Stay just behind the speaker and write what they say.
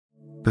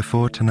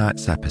Before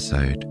tonight's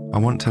episode, I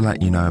want to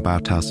let you know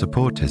about our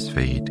supporters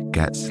feed,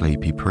 Get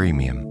Sleepy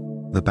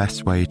Premium, the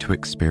best way to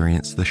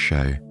experience the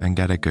show and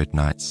get a good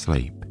night's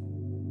sleep.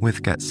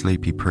 With Get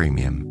Sleepy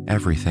Premium,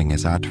 everything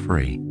is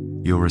ad-free.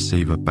 You'll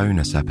receive a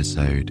bonus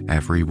episode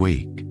every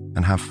week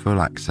and have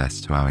full access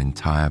to our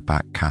entire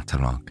back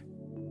catalogue.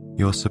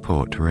 Your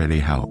support really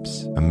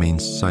helps and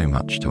means so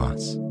much to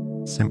us.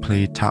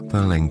 Simply tap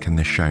the link in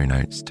the show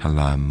notes to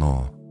learn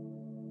more.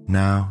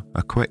 Now,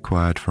 a quick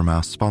word from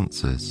our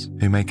sponsors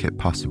who make it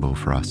possible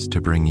for us to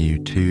bring you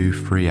 2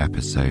 free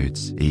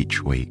episodes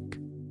each week.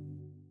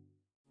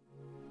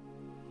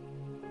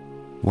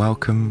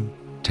 Welcome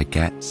to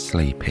Get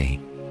Sleepy,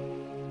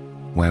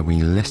 where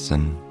we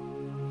listen,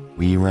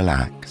 we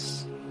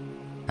relax,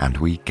 and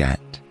we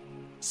get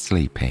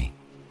sleepy.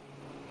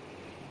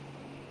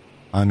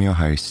 I'm your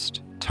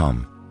host,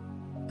 Tom,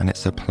 and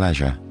it's a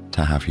pleasure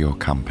to have your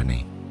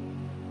company.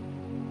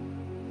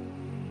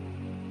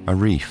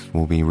 Arif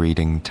will be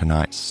reading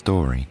tonight's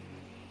story,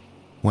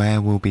 where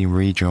we'll be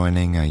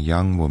rejoining a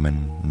young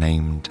woman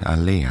named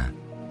Aliyah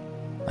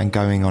and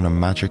going on a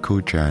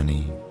magical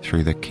journey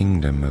through the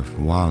kingdom of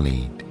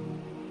Waleed.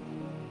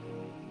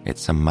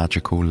 It's a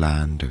magical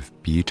land of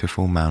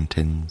beautiful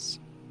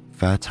mountains,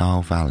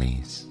 fertile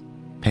valleys,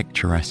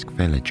 picturesque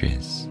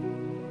villages,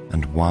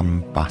 and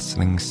one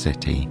bustling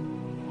city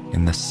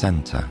in the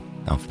center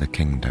of the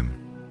kingdom.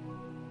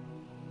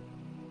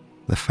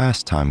 The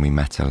first time we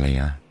met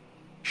Aliyah,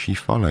 she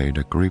followed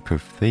a group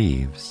of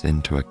thieves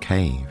into a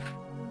cave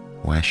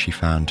where she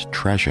found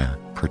treasure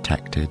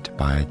protected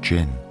by a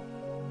jinn.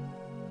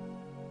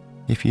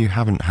 If you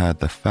haven't heard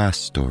the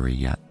first story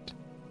yet,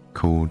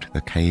 called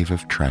The Cave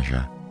of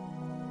Treasure,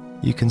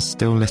 you can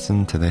still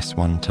listen to this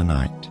one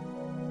tonight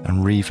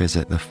and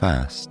revisit the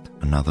first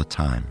another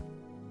time.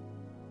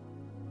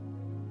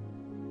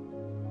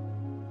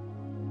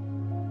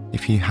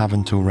 If you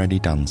haven't already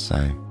done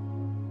so,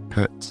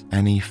 put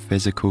any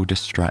physical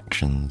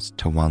distractions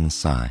to one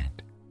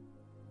side.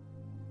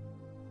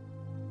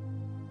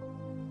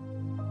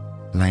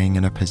 Laying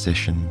in a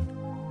position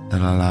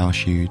that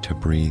allows you to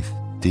breathe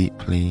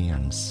deeply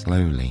and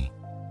slowly.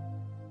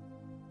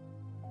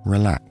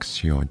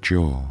 Relax your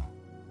jaw.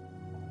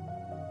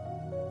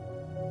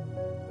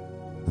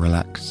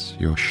 Relax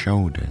your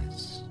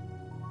shoulders,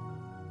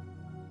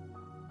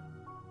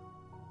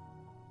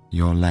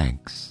 your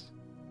legs,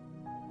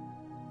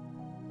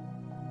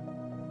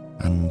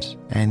 and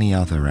any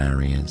other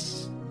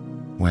areas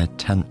where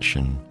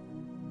tension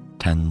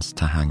tends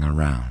to hang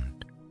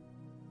around.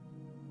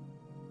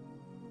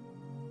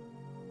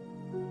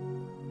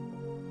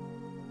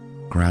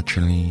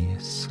 Gradually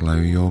slow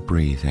your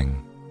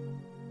breathing,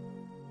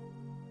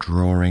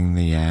 drawing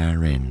the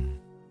air in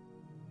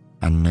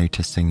and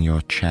noticing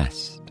your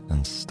chest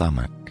and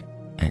stomach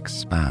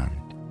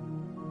expand.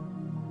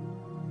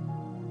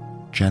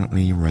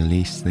 Gently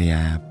release the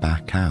air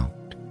back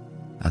out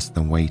as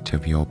the weight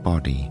of your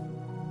body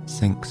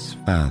sinks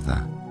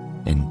further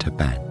into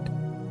bed.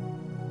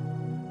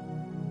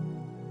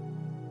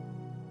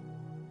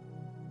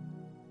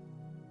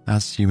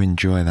 As you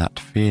enjoy that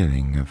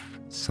feeling of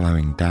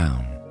slowing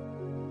down,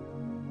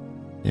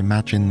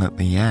 imagine that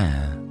the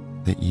air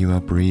that you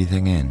are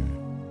breathing in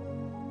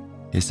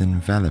is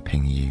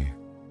enveloping you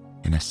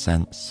in a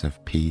sense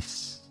of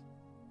peace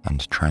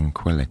and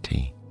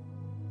tranquility.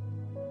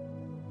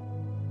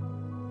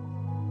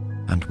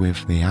 And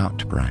with the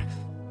out-breath,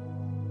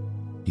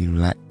 you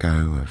let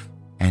go of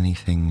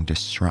anything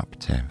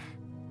disruptive,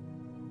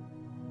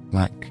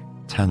 like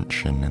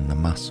tension in the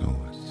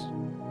muscles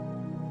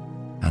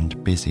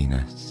and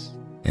busyness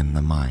in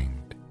the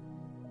mind.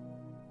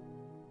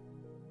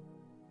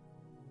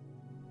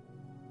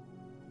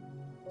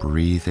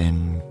 Breathe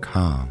in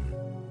calm.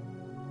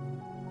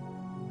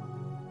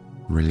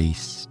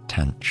 Release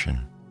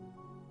tension.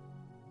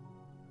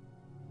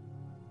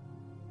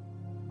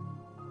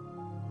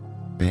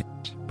 Bit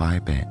by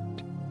bit,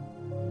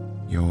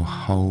 your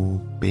whole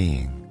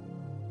being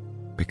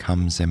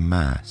becomes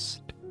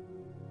immersed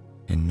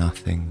in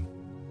nothing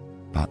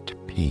but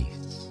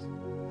peace.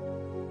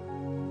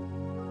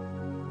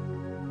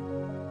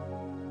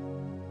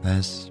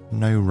 There's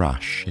no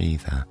rush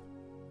either,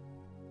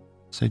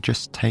 so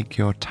just take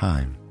your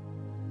time,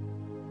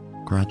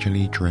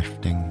 gradually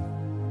drifting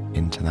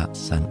into that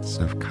sense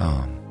of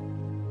calm.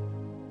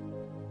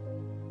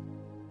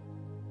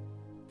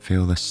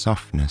 Feel the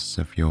softness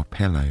of your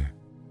pillow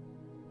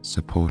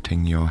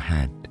supporting your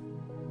head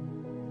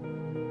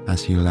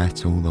as you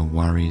let all the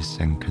worries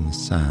and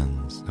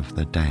concerns of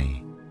the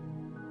day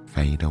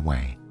fade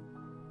away.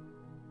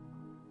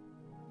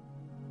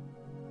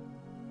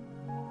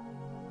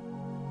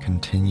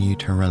 Continue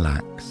to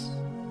relax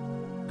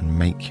and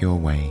make your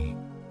way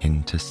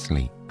into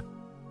sleep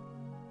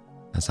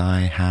as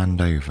I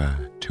hand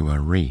over to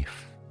Arif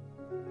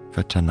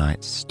for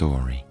tonight's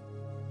story.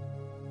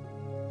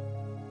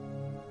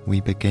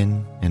 We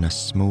begin in a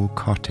small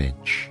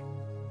cottage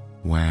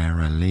where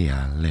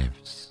Aliyah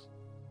lives.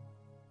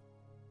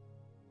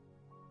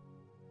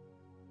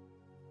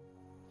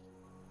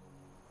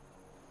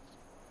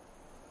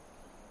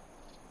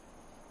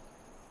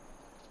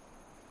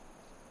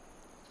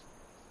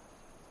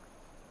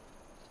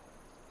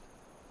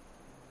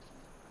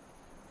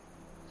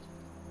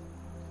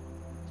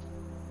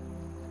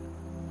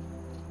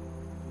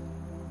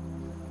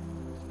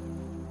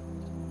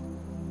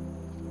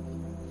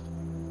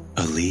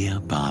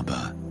 Aliyah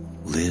Baba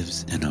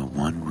lives in a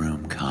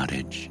one-room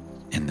cottage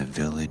in the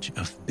village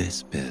of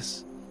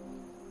Bisbis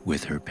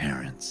with her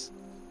parents.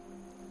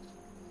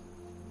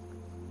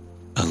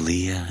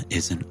 Aliyah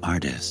is an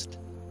artist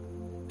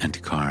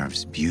and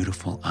carves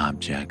beautiful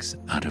objects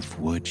out of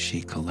wood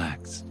she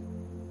collects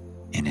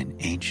in an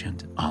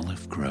ancient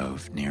olive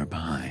grove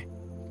nearby.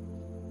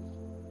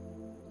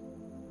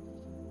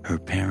 Her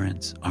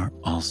parents are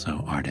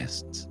also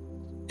artists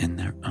in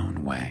their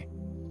own way.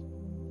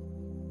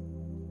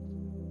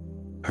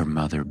 Her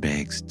mother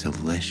bakes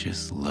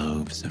delicious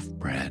loaves of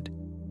bread,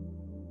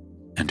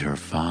 and her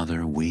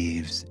father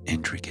weaves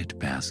intricate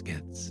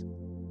baskets.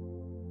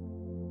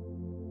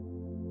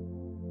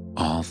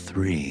 All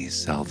three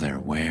sell their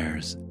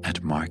wares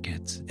at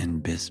markets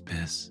in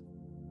Bisbis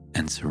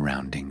and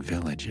surrounding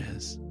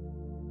villages.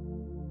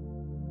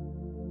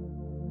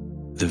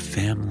 The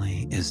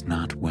family is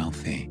not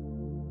wealthy,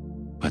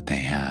 but they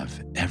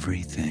have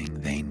everything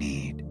they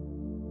need.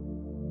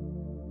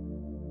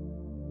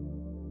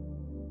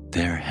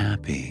 They're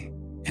happy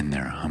in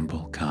their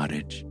humble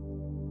cottage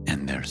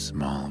and their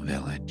small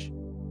village.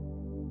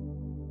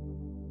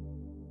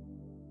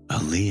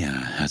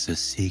 Aliyah has a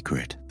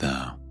secret,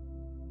 though.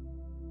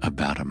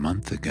 About a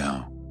month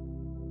ago,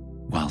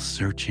 while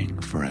searching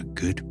for a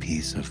good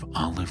piece of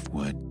olive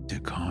wood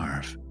to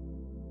carve,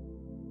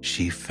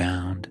 she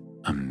found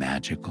a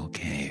magical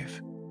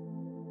cave.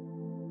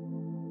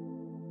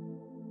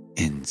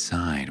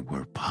 Inside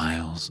were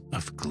piles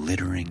of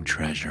glittering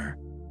treasure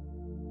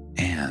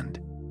and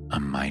a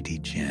mighty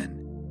jinn.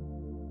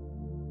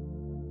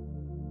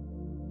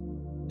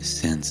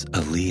 Since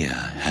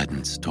Aliyah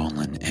hadn't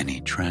stolen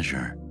any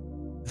treasure,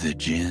 the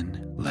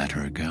jinn let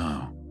her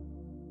go,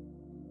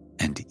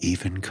 and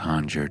even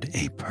conjured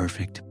a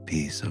perfect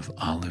piece of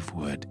olive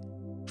wood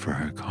for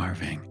her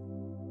carving.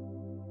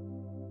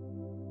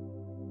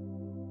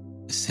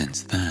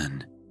 Since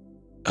then,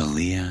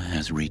 Aliyah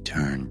has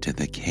returned to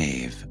the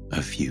cave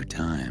a few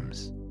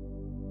times.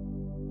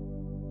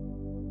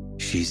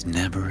 She's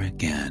never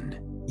again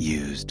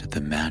used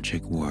the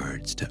magic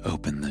words to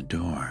open the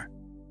door,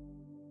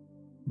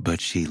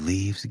 but she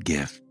leaves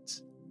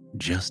gifts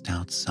just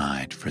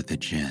outside for the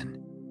jinn.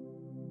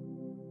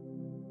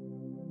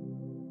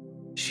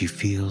 She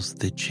feels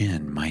the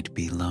jinn might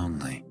be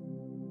lonely,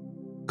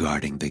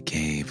 guarding the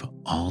cave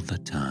all the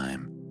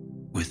time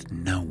with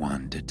no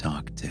one to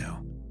talk to.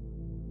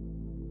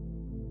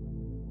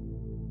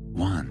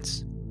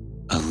 Once,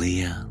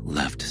 Aliyah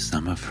left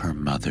some of her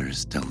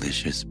mother's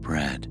delicious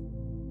bread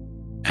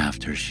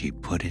after she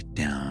put it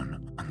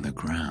down on the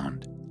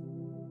ground.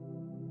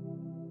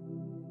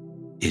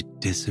 It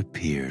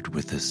disappeared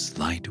with a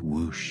slight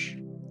whoosh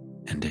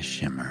and a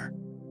shimmer.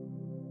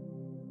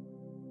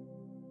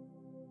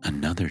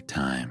 Another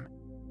time,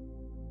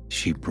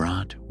 she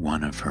brought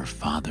one of her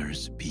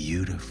father's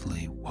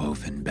beautifully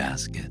woven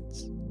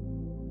baskets.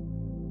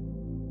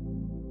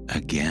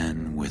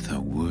 Again, with a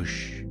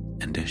whoosh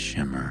and a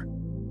shimmer,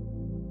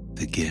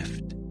 the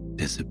gift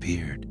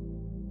disappeared.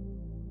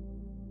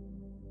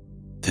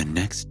 The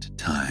next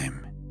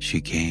time, she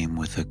came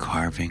with a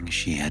carving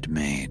she had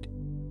made,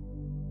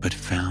 but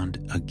found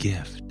a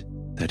gift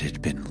that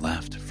had been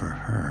left for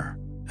her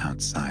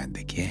outside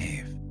the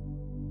cave.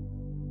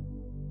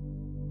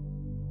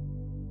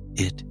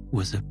 It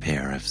was a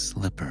pair of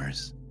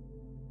slippers.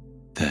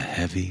 The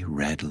heavy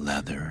red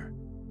leather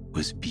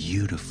was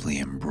beautifully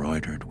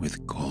embroidered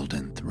with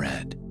golden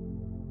thread.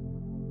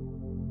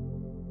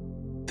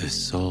 The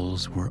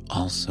soles were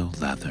also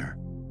leather,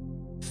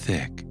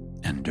 thick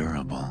and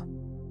durable.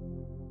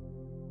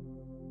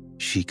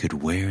 She could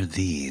wear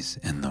these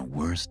in the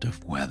worst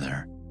of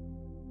weather,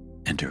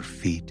 and her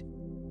feet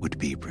would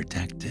be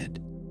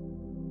protected.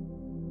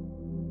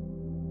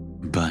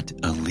 But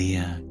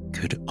Aliyah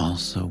could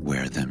also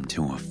wear them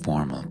to a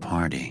formal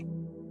party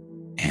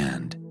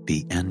and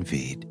be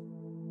envied.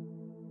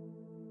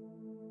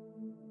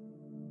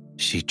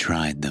 She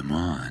tried them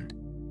on,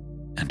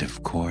 and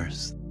of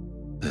course,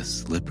 the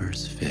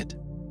slippers fit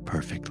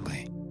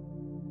perfectly.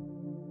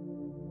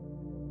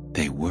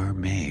 They were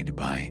made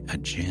by a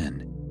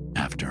jinn,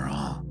 after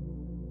all.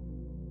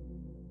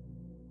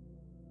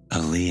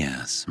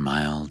 Aliyah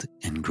smiled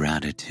in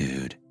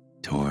gratitude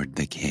toward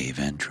the cave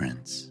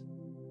entrance,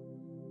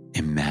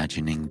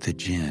 imagining the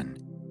jinn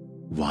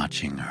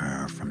watching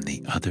her from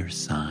the other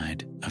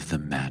side of the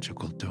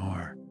magical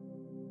door.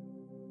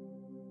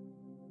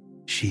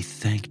 She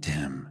thanked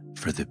him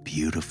for the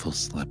beautiful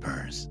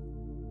slippers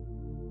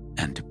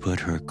and put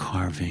her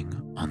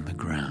carving on the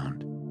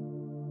ground.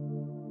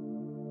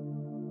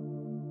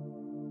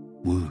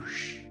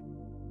 Whoosh,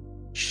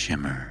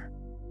 shimmer.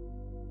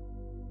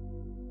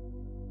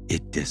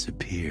 It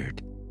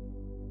disappeared,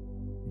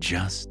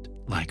 just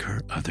like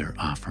her other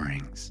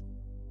offerings.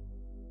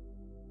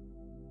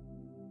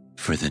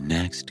 For the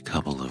next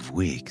couple of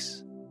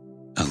weeks,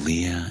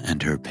 Aliyah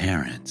and her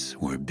parents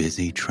were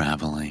busy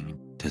traveling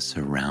to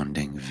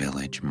surrounding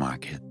village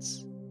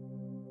markets.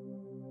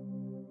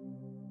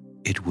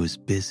 It was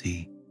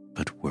busy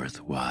but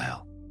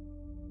worthwhile.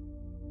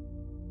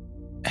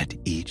 At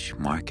each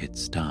market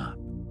stop,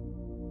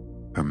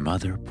 her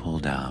mother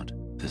pulled out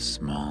the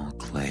small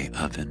clay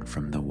oven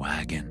from the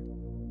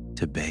wagon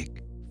to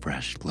bake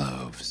fresh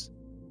loaves.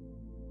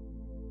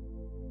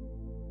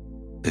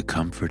 The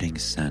comforting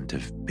scent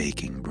of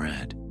baking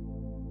bread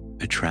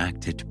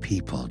attracted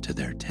people to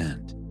their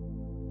tent,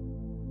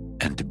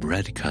 and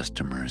bread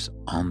customers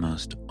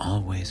almost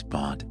always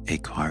bought a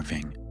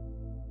carving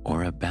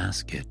or a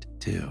basket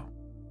too,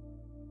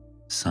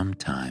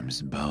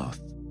 sometimes both.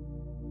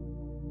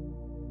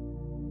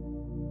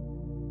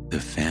 The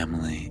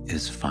family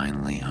is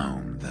finally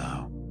home,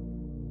 though,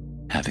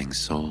 having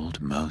sold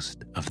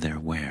most of their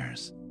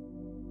wares.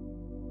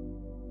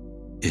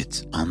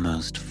 It's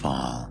almost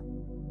fall,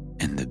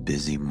 and the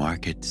busy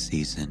market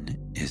season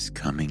is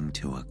coming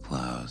to a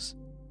close.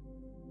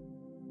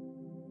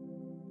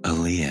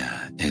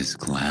 Aaliyah is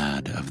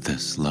glad of the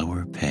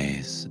slower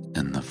pace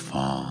in the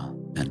fall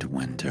and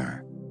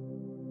winter.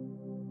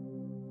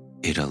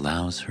 It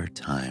allows her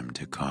time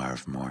to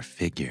carve more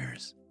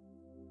figures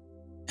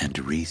and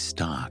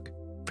restock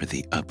for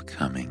the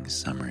upcoming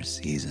summer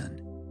season.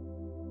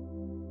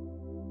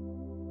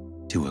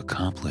 To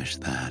accomplish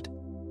that,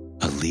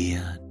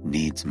 Aaliyah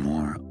needs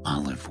more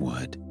olive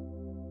wood.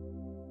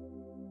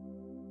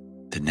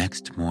 The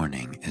next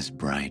morning is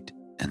bright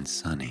and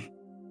sunny,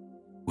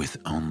 with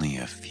only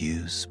a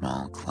few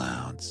small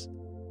clouds.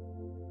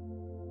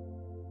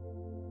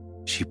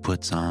 She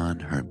puts on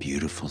her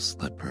beautiful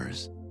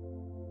slippers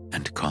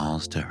and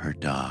calls to her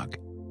dog,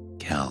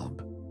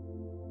 Kelb.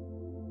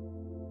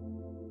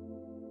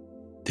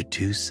 The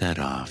two set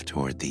off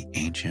toward the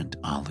ancient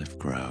olive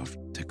grove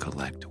to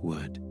collect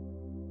wood.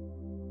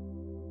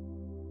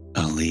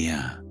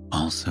 Aaliyah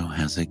also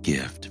has a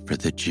gift for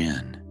the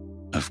jinn,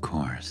 of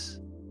course.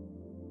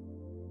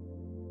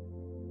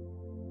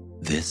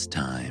 This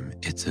time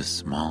it's a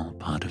small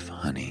pot of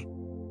honey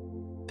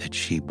that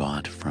she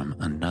bought from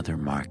another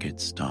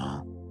market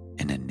stall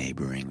in a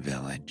neighboring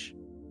village.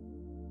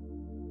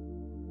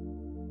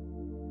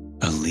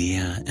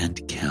 Aaliyah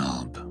and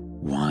Kelb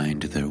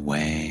wind their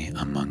way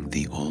among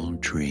the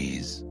old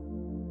trees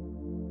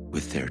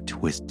with their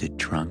twisted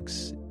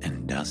trunks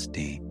and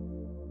dusty,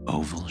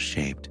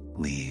 oval-shaped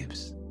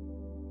leaves.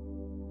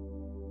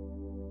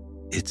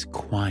 It's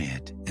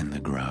quiet in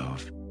the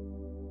grove,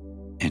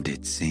 and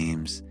it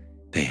seems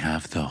they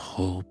have the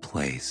whole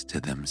place to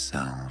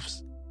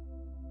themselves.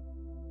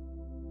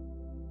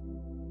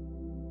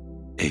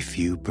 A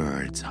few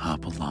birds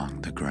hop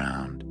along the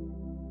ground,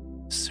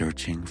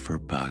 searching for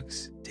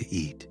bugs to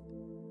eat.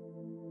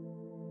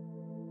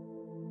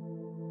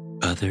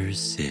 Others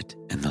sit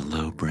in the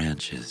low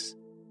branches,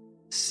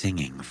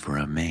 singing for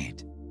a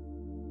mate.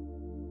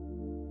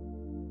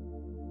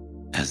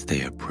 As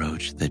they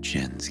approach the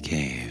jinn's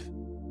cave,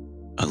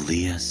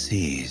 Aaliyah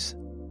sees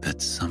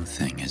that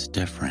something is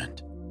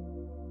different.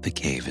 The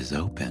cave is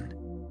open.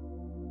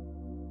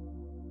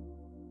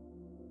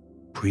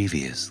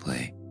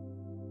 Previously,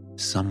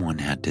 someone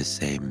had to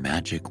say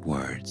magic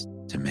words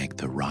to make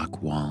the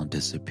rock wall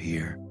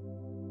disappear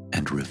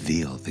and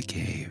reveal the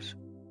cave.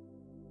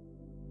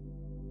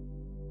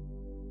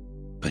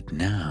 But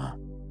now,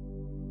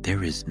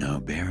 there is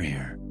no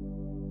barrier.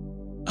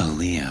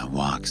 Aaliyah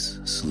walks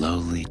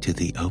slowly to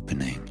the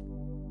opening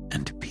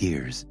and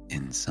peers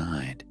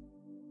inside.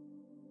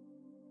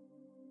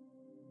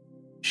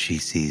 She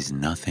sees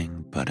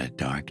nothing but a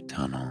dark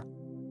tunnel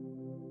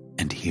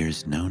and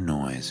hears no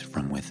noise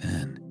from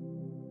within.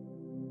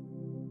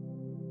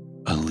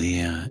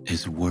 Aaliyah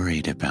is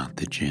worried about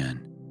the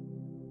jinn,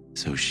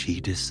 so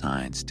she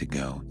decides to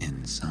go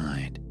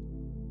inside.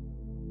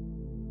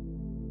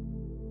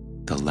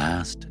 The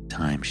last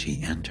time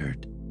she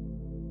entered,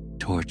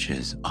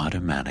 torches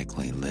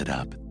automatically lit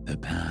up the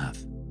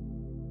path.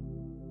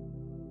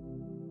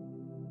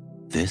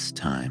 This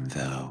time,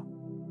 though,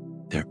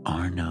 there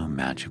are no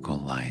magical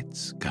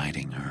lights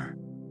guiding her.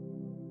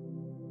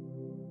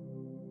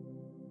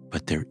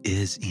 But there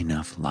is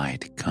enough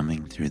light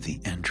coming through the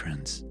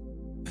entrance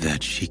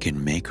that she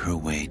can make her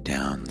way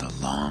down the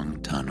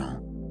long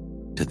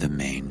tunnel to the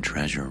main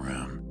treasure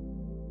room.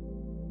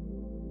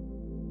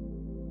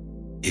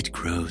 It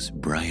grows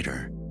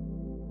brighter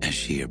as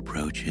she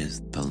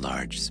approaches the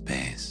large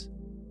space.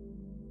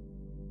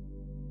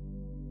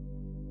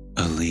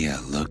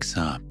 Aaliyah looks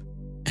up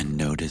and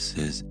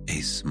notices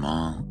a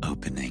small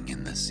opening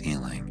in the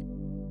ceiling,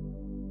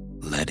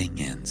 letting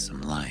in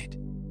some light.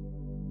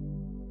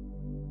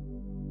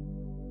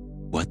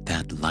 What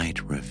that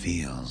light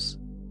reveals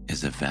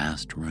is a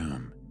vast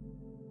room,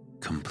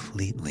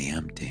 completely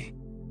empty.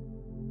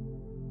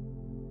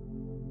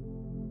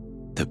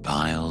 The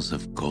piles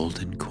of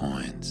golden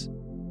coins,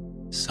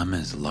 some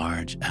as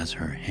large as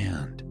her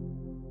hand,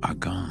 are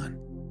gone.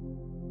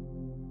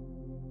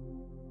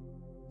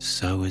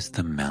 So is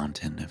the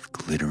mountain of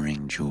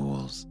glittering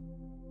jewels,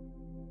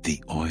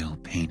 the oil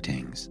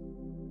paintings,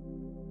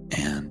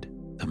 and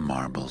the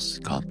marble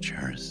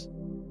sculptures.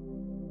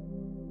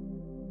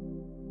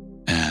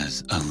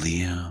 As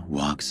Aaliyah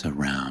walks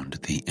around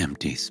the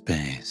empty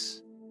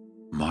space,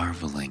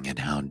 marveling at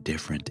how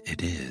different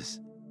it is,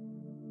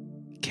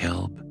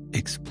 Kelb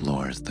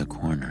explores the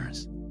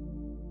corners.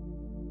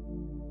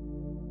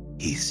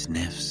 He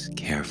sniffs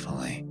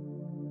carefully,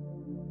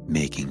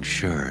 making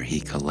sure he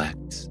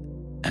collects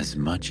as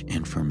much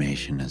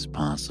information as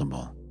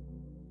possible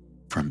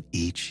from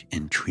each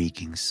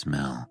intriguing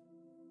smell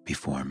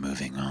before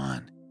moving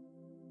on.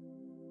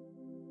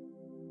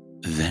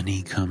 Then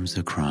he comes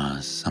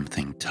across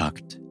something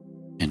tucked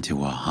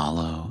into a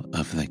hollow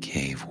of the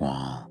cave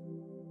wall.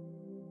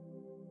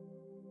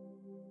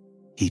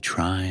 He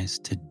tries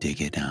to dig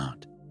it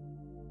out,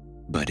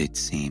 but it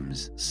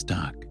seems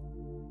stuck.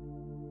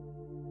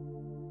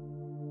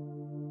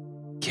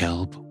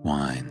 Kelb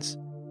whines,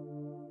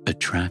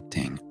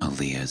 attracting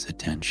Aaliyah's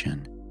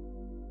attention.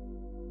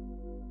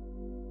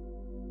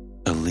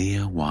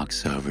 Aaliyah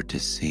walks over to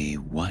see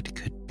what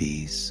could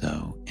be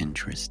so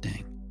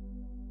interesting.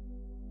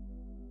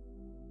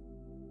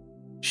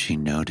 She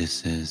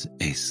notices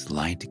a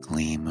slight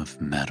gleam of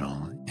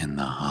metal in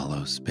the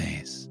hollow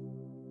space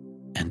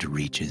and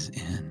reaches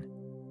in.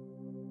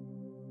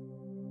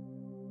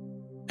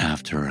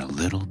 After a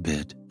little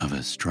bit of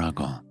a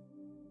struggle,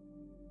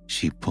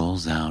 she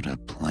pulls out a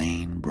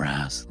plain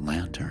brass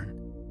lantern.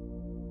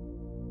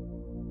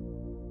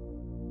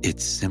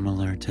 It's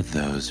similar to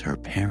those her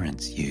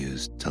parents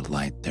used to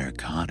light their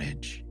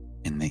cottage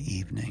in the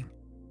evening.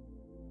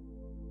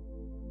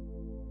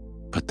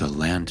 But the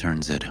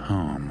lanterns at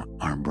home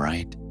are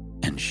bright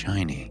and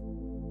shiny.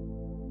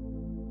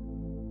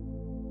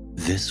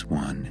 This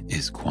one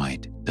is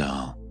quite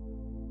dull.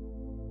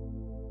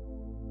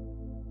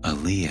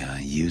 Aaliyah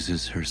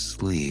uses her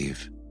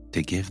sleeve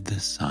to give the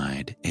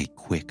side a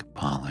quick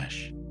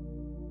polish.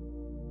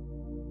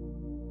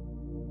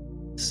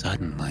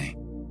 Suddenly,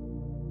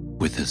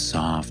 with a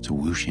soft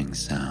whooshing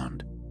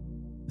sound,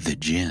 the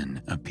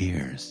djinn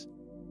appears,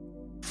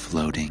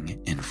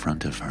 floating in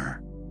front of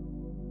her.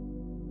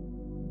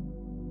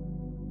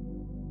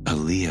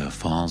 Aaliyah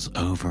falls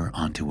over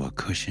onto a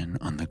cushion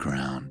on the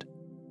ground,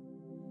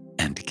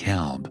 and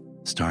Kelb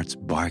starts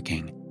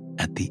barking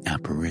at the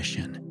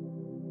apparition.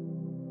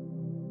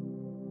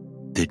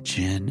 The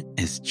djinn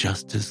is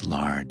just as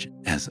large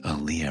as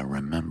Aaliyah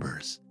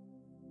remembers,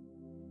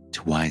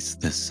 twice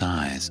the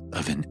size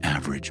of an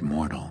average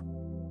mortal.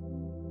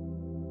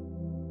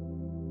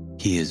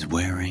 He is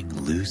wearing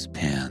loose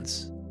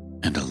pants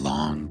and a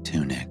long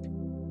tunic,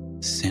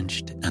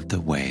 cinched at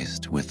the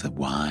waist with a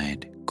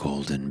wide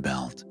golden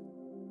belt.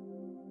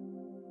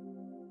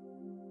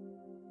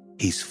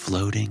 He's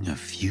floating a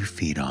few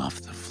feet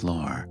off the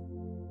floor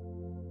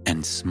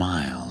and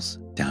smiles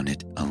down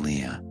at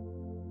Aaliyah,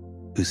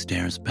 who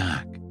stares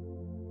back,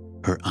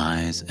 her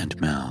eyes and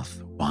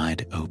mouth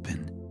wide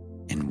open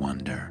in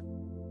wonder.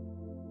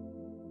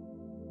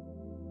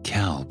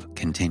 Kelb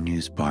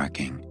continues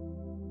barking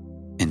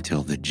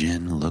until the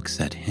djinn looks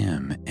at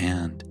him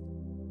and,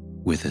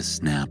 with a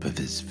snap of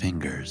his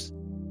fingers,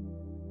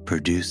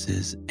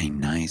 produces a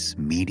nice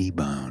meaty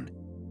bone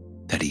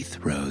that he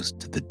throws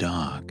to the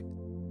dog.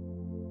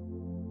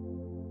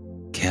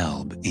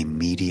 Kelb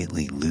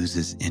immediately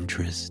loses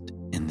interest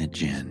in the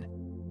djinn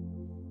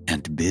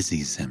and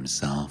busies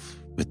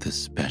himself with the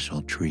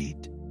special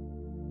treat.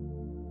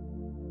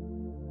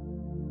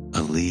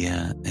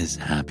 Aaliyah is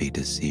happy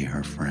to see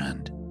her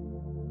friend,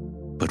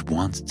 but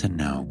wants to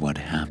know what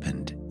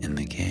happened in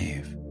the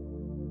cave.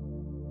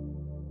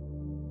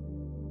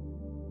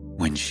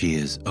 When she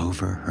is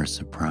over her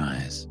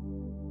surprise,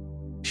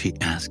 she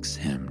asks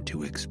him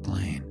to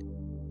explain.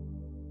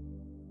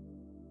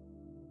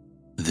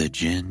 The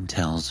djinn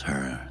tells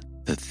her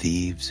the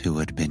thieves who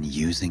had been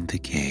using the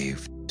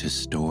cave to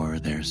store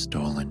their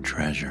stolen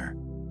treasure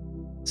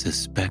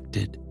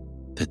suspected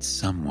that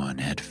someone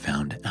had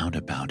found out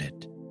about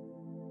it.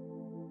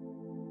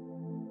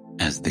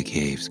 As the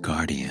cave's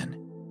guardian,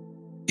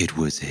 it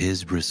was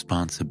his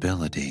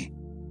responsibility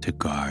to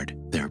guard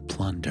their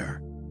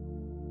plunder.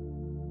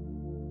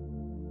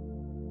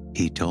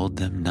 He told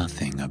them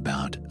nothing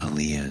about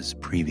Aaliyah's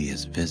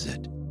previous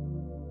visit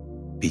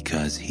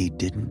because he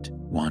didn't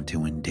want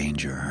to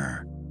endanger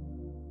her.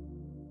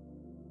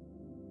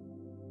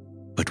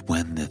 But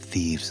when the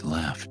thieves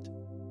left,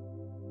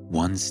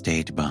 one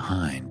stayed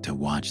behind to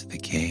watch the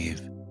cave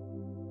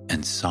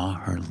and saw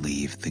her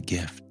leave the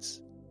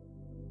gifts.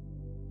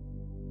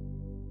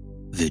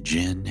 The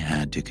djinn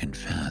had to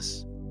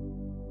confess,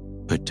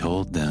 but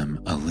told them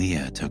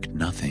Aaliyah took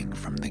nothing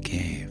from the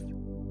cave.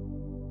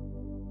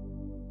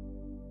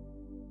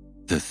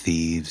 The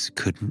thieves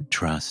couldn't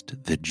trust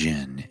the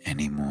djinn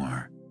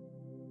anymore.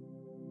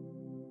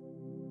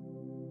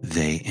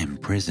 They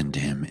imprisoned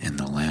him in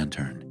the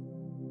lantern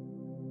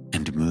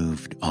and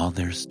moved all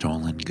their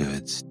stolen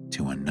goods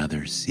to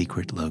another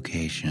secret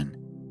location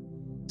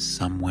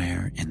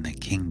somewhere in the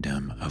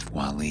kingdom of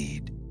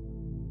Waleed,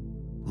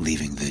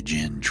 leaving the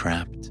djinn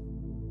trapped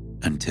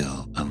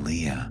until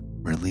Aaliyah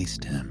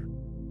released him.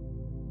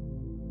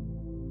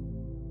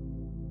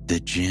 The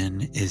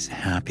djinn is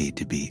happy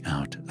to be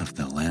out of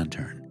the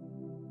lantern,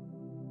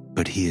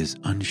 but he is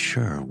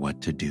unsure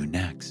what to do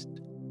next.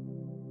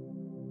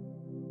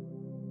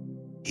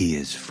 He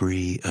is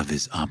free of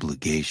his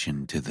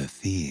obligation to the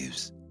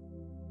thieves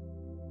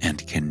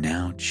and can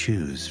now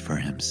choose for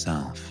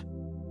himself.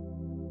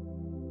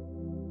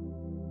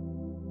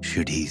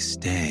 should he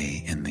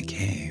stay in the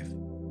cave?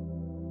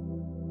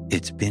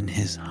 It's been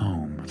his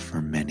home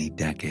for many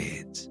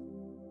decades.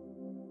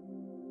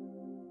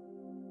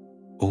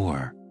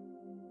 Or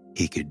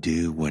he could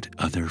do what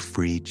other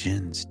free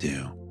jinns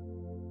do,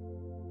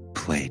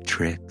 play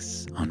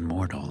tricks on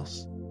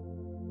mortals.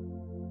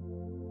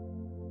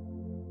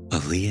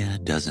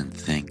 Aaliyah doesn't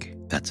think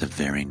that's a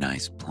very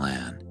nice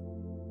plan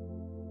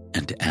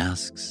and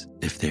asks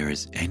if there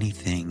is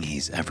anything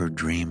he's ever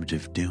dreamed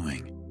of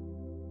doing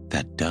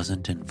that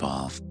doesn't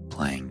involve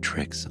playing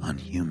tricks on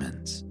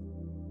humans.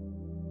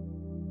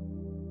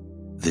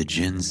 The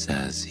jinn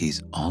says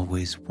he's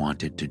always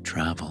wanted to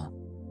travel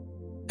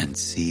and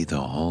see the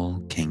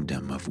whole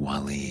kingdom of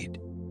Waleed.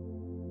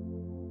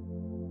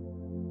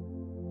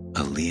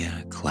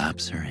 Aaliyah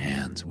claps her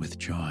hands with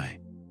joy.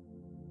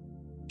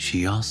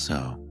 She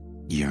also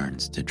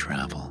yearns to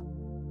travel.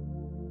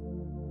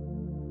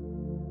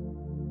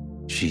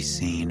 She's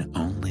seen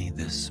only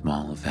this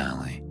small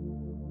valley,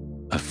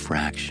 a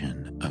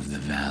fraction of the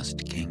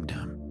vast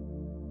kingdom.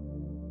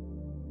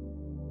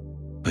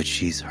 But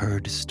she's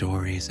heard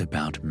stories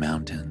about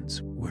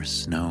mountains where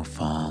snow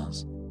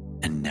falls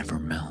and never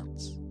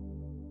melts,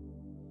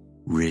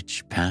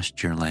 rich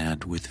pasture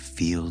land with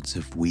fields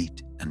of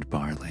wheat and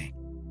barley,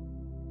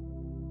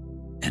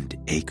 and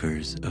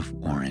acres of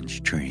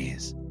orange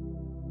trees.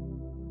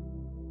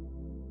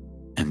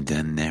 And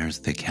then there's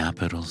the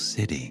capital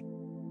city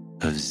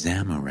of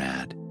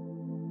Zamurad,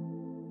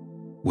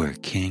 where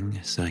King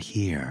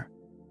Sahir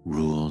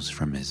rules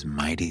from his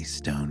mighty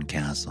stone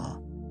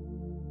castle.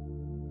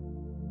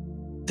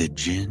 The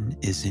jinn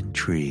is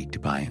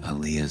intrigued by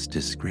Aaliyah's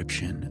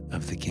description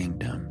of the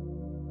kingdom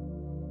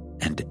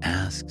and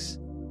asks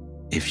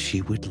if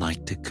she would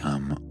like to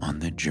come on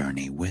the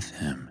journey with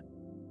him.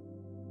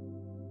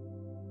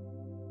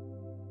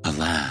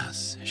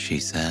 Alas, she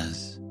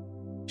says,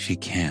 she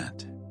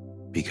can't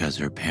because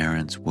her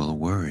parents will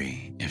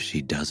worry if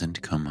she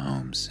doesn't come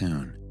home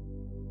soon.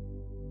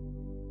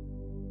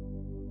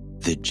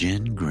 The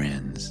jinn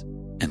grins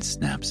and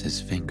snaps his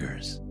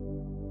fingers.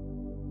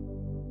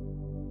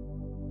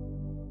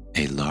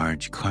 A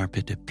large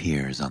carpet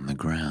appears on the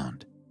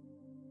ground,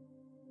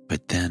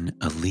 but then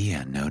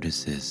Aaliyah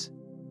notices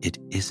it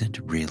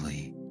isn't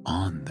really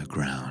on the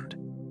ground.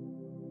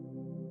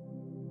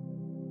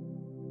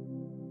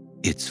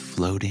 It's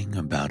floating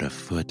about a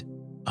foot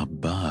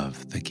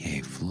above the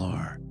cave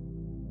floor.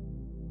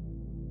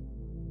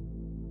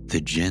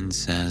 The jinn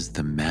says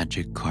the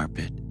magic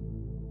carpet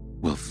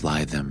will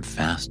fly them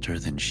faster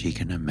than she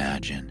can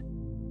imagine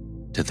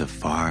to the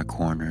far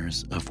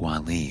corners of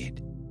Waleed.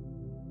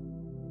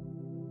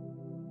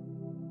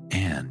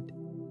 And,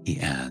 he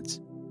adds,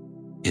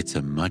 it's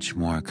a much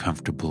more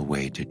comfortable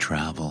way to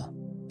travel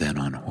than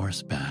on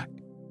horseback.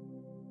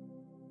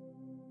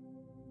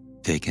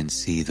 They can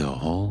see the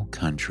whole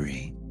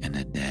country in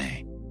a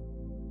day.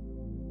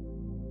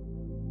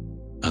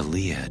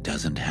 Aaliyah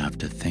doesn't have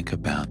to think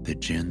about the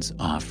jinn's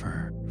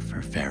offer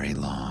for very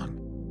long.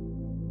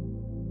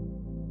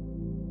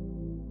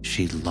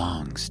 She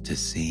longs to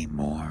see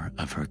more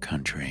of her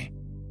country,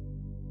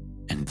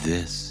 and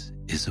this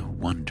is a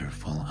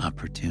wonderful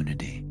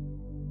opportunity.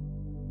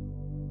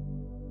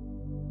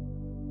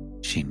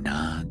 She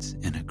nods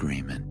in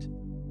agreement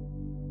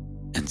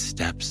and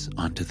steps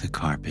onto the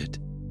carpet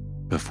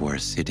before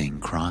sitting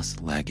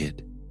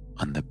cross-legged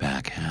on the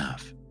back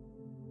half.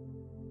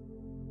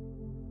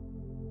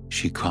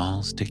 She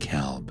calls to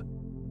Kelb,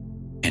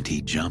 and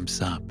he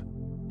jumps up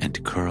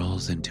and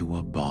curls into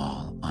a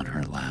ball on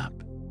her lap.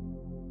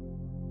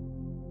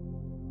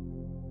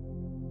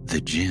 The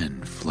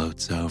jinn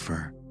floats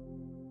over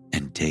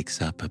and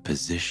takes up a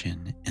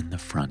position in the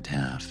front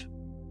half,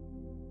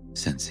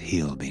 since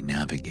he'll be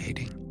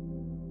navigating.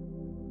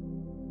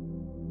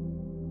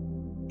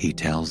 He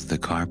tells the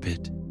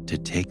carpet to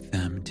take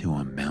them to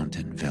a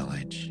mountain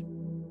village.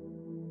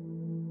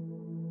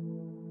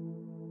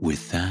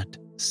 With that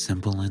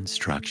simple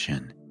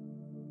instruction,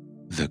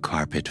 the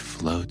carpet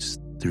floats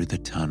through the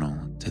tunnel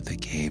to the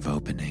cave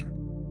opening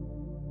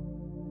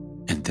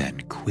and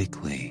then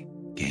quickly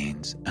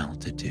gains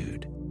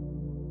altitude.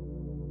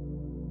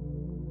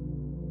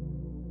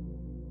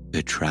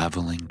 The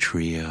traveling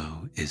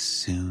trio is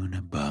soon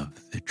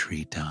above the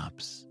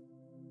treetops,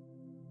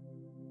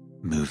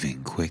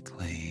 moving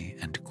quickly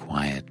and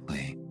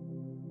quietly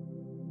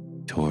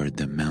toward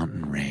the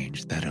mountain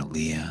range that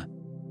Aaliyah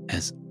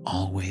has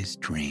always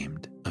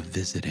dreamed of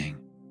visiting.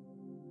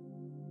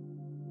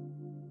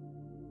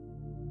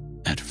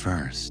 At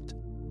first,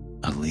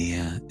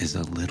 Aaliyah is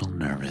a little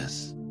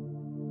nervous.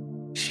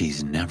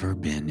 She's never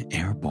been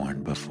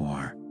airborne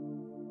before.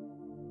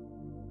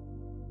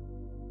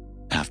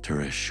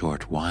 After a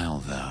short while,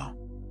 though,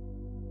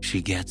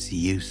 she gets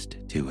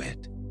used to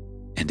it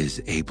and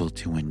is able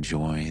to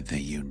enjoy the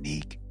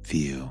unique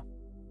view.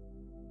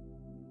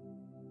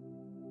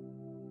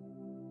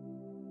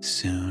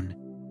 Soon,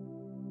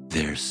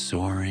 they're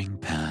soaring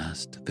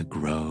past the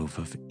grove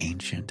of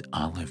ancient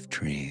olive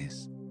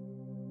trees.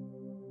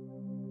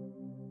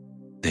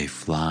 They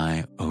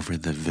fly over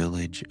the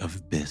village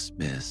of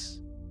Bisbis,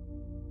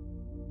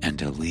 and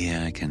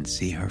Aaliyah can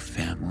see her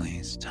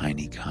family's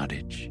tiny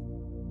cottage,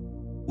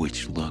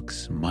 which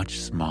looks much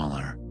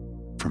smaller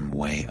from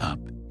way up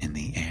in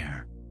the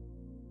air.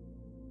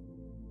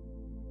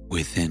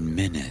 Within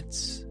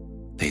minutes,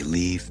 they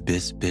leave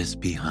Bis Bis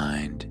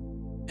behind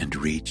and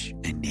reach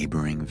a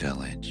neighboring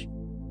village.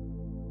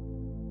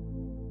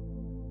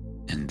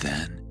 And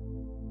then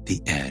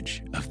the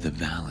edge of the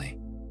valley.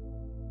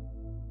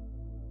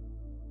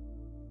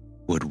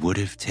 What would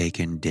have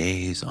taken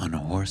days on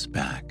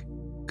horseback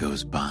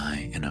goes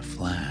by in a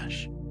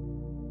flash.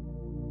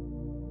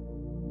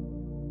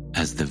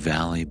 As the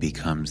valley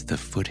becomes the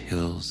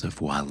foothills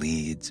of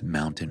Walid's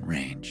mountain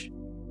range,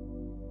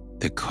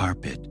 the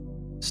carpet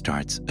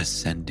starts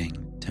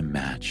ascending to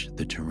match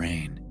the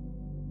terrain.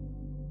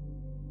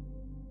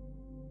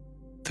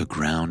 The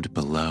ground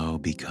below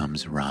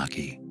becomes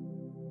rocky,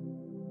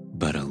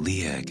 but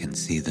Aaliyah can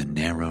see the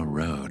narrow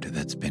road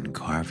that's been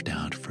carved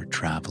out for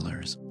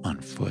travelers on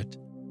foot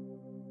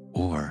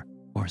or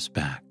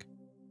horseback.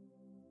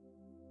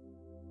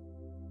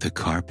 The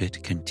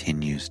carpet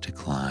continues to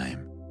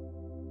climb,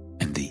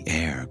 and the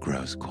air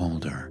grows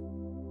colder.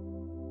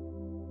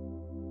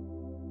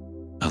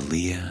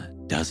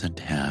 Aaliyah doesn't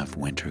have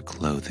winter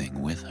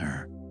clothing with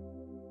her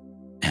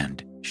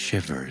and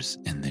shivers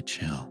in the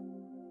chill.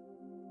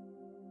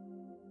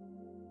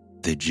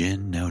 The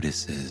djinn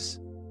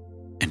notices,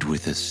 and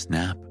with a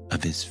snap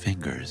of his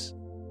fingers,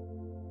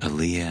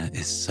 Aaliyah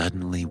is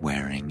suddenly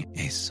wearing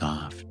a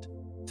soft,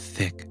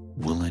 thick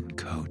woolen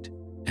coat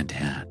and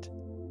hat.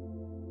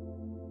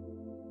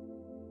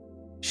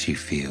 She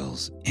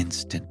feels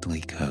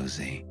instantly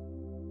cozy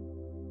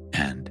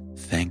and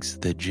thanks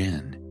the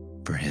djinn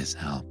for his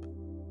help.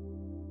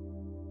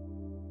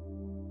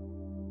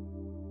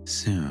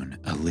 Soon,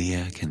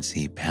 Aaliyah can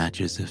see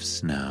patches of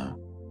snow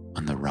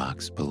on the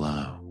rocks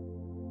below.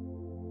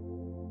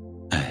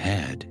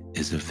 Ahead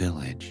is a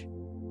village,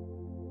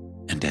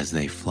 and as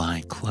they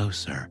fly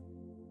closer,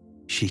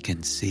 she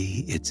can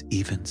see it's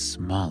even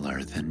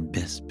smaller than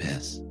Bis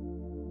Bis.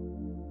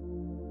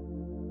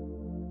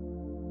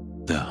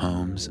 The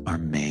homes are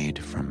made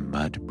from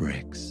mud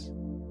bricks,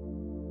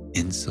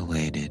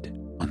 insulated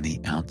on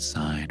the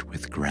outside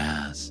with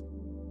grass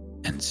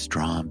and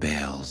straw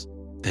bales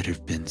that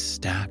have been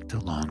stacked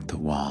along the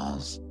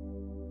walls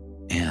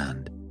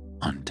and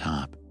on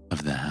top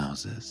of the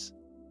houses.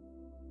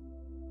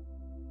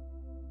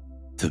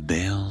 The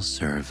bales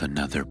serve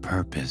another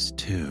purpose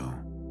too,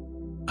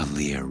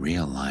 Aaliyah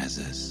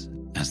realizes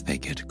as they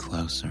get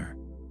closer.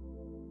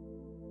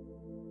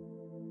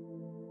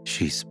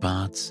 She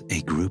spots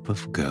a group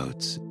of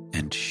goats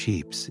and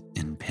sheep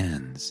in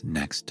pens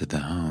next to the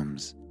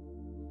homes,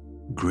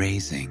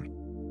 grazing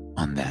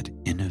on that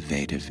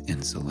innovative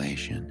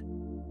insulation.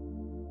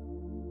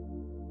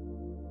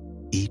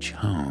 Each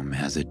home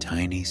has a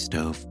tiny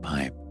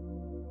stovepipe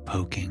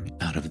poking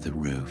out of the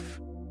roof,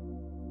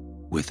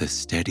 with a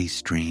steady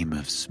stream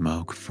of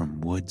smoke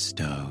from wood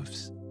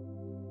stoves,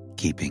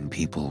 keeping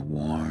people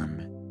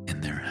warm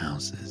in their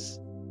houses.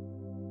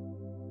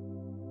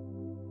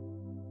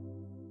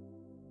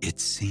 It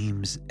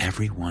seems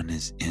everyone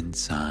is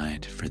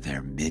inside for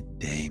their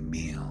midday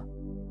meal,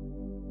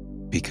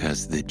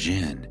 because the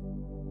djinn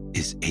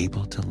is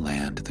able to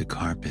land the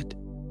carpet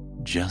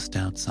just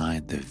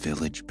outside the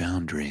village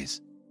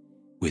boundaries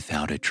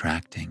without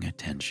attracting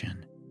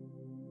attention.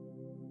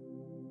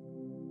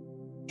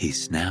 He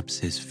snaps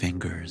his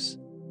fingers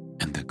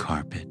and the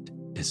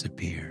carpet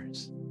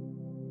disappears.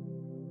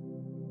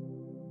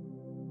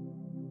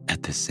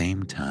 At the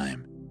same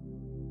time,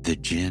 the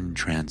djinn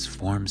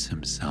transforms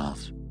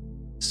himself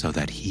so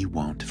that he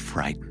won't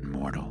frighten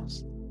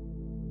mortals.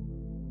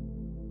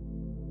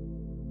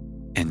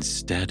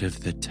 Instead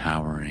of the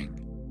towering,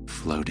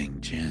 floating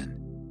djinn,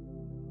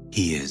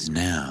 he is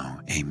now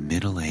a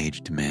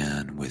middle-aged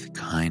man with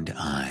kind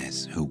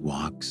eyes who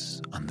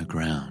walks on the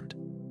ground.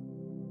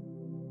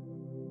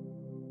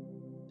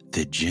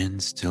 The djinn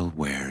still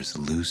wears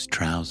loose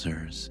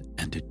trousers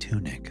and a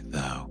tunic,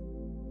 though,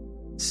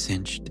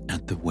 cinched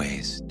at the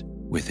waist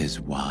with his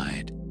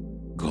wide,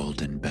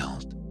 golden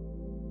belt.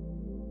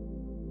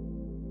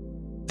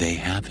 They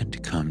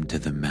haven't come to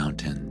the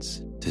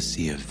mountains to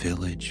see a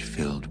village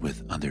filled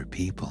with other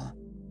people.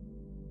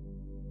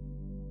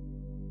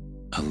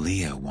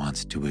 Aaliyah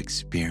wants to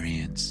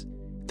experience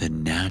the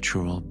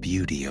natural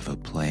beauty of a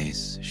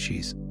place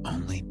she's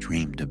only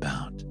dreamed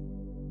about.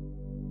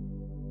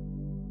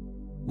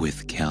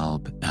 With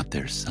Kelb at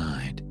their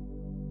side,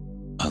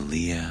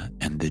 Aaliyah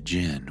and the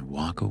djinn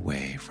walk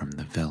away from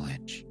the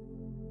village,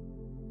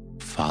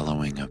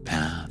 following a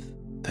path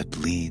that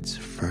leads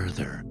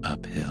further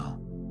uphill.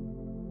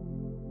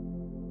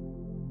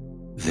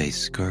 They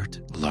skirt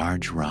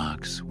large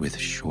rocks with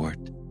short,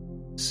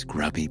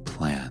 scrubby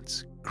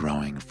plants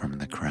growing from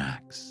the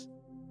cracks,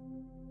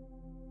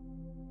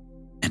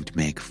 and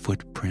make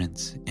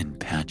footprints in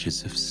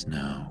patches of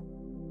snow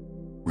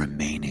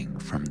remaining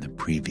from the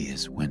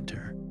previous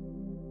winter.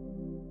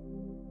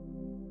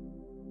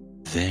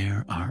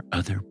 There are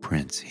other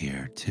prints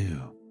here too,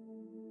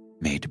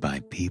 made by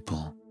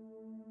people,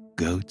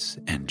 goats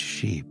and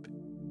sheep,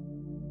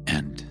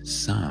 and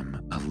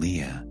some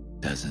Aaliyah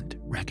doesn't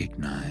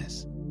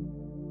recognize.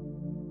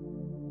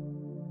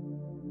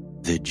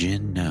 The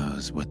jinn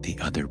knows what the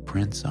other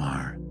prints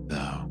are,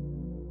 though.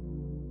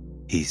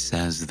 He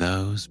says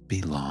those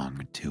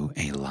belong to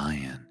a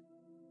lion.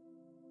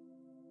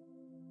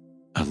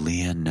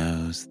 Aaliyah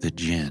knows the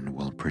jinn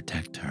will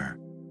protect her,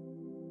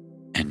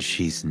 and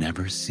she's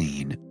never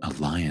seen a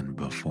lion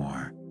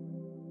before.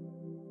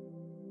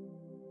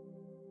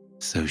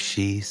 So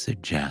she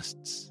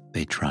suggests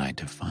they try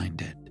to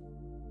find it.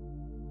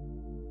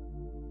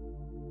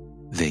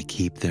 They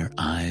keep their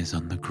eyes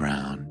on the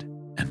ground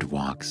and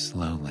walk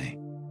slowly,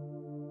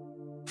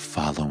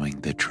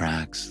 following the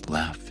tracks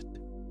left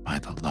by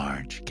the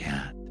large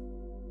cat.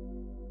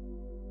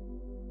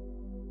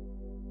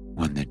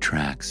 When the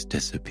tracks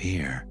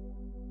disappear,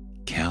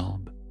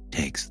 Kelb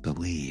takes the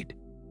lead,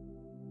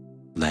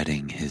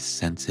 letting his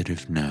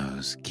sensitive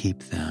nose keep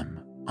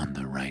them on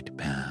the right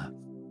path.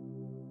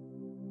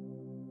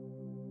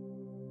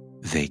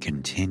 They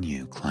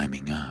continue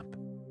climbing up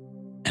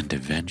and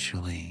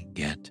eventually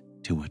get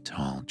to a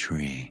tall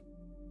tree.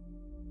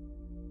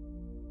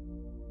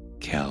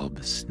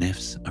 Kelb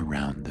sniffs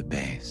around the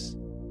base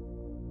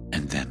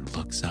and then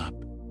looks up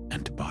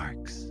and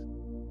barks.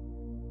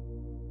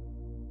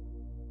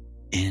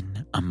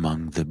 In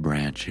among the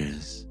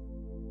branches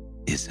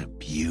is a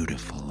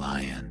beautiful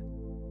lion.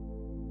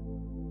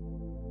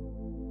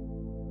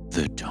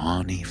 The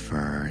tawny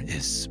fur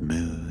is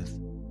smooth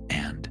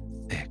and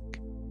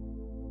thick.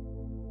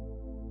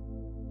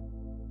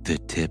 The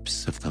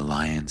tips of the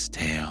lion's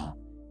tail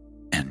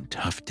and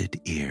tufted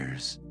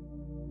ears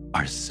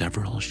are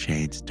several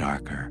shades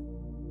darker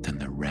than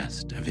the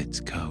rest of its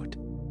coat,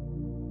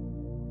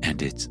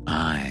 and its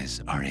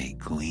eyes are a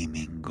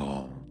gleaming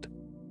gold.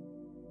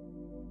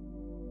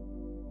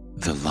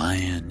 The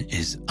lion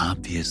is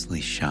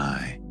obviously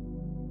shy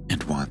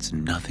and wants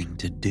nothing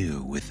to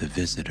do with the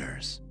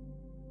visitors.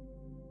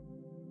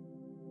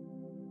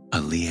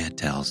 Aaliyah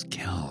tells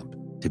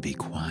Kelb to be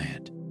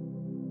quiet,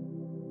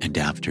 and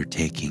after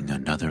taking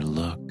another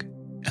look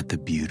at the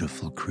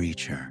beautiful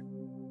creature,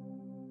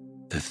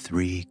 the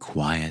three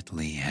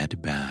quietly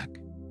head back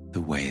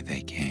the way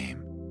they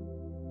came.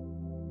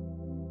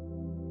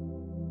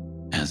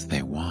 As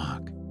they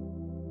walk,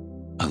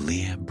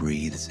 Aaliyah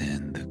breathes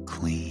in the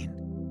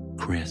clean,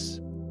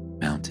 crisp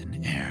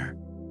mountain air.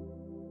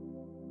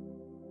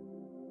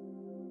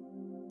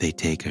 They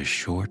take a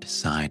short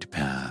side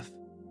path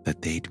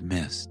that they'd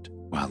missed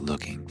while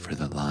looking for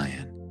the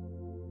lion,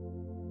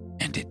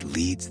 and it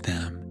leads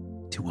them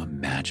to a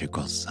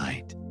magical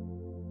sight.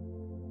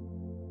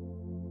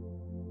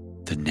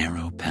 The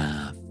narrow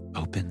path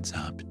opens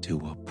up to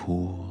a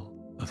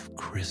pool of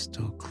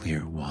crystal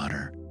clear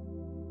water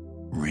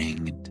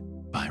ringed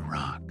by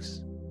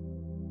rocks.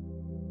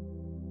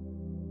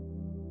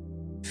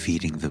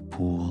 Feeding the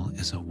pool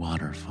is a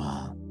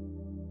waterfall,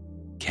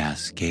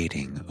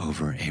 cascading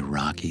over a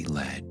rocky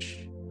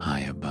ledge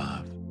high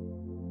above.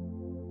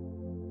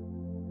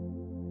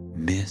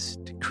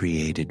 Mist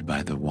created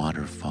by the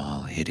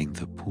waterfall hitting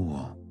the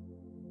pool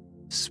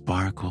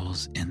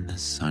sparkles in the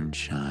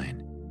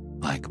sunshine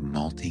like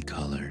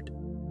multicolored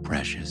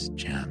precious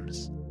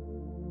gems.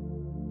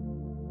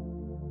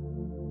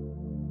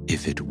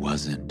 If it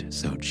wasn't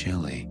so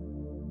chilly,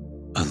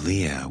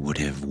 Aaliyah would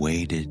have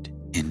waded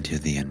into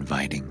the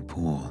inviting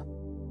pool.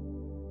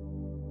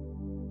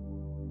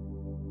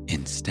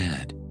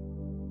 Instead,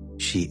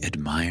 she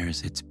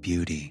admires its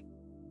beauty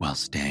while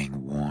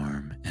staying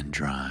warm and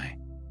dry.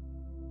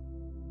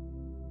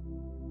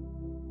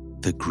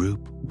 The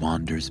group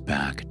wanders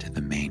back to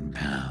the main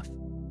path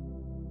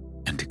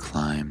and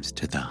climbs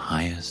to the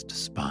highest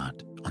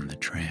spot on the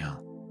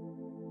trail.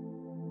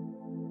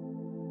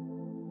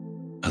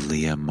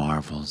 Aaliyah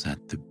marvels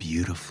at the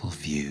beautiful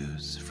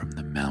views from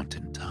the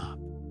mountaintop.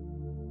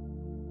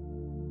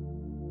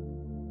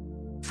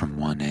 From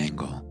one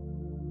angle,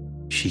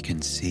 she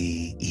can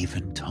see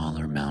even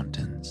taller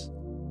mountains,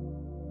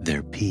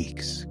 their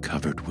peaks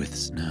covered with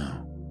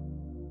snow.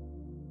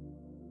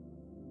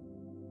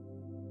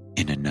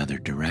 In another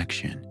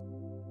direction,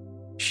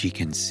 she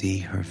can see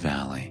her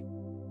valley,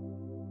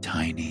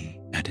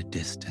 tiny at a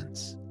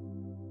distance,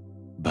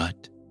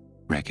 but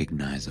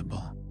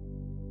recognizable.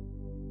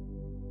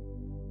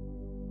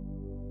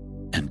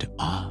 And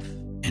off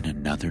in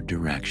another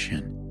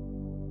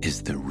direction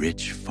is the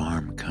rich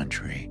farm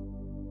country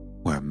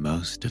where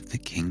most of the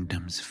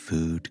kingdom's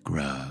food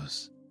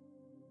grows.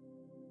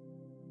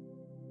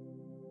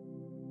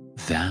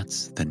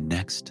 That's the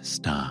next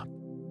stop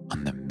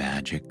on the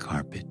Magic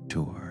Carpet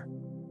Tour.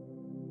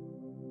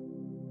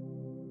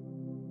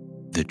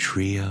 The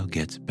trio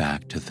gets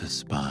back to the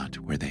spot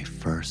where they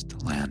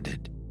first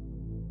landed,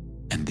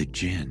 and the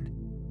djinn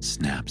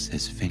snaps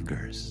his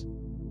fingers.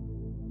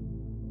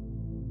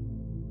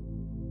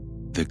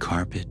 The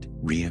carpet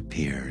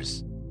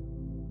reappears,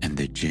 and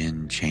the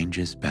djinn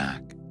changes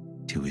back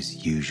to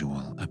his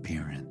usual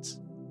appearance.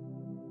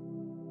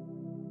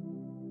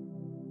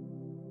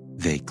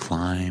 They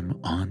climb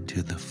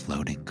onto the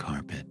floating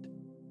carpet,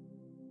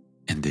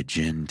 and the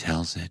djinn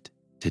tells it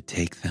to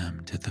take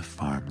them to the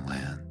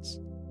farmlands.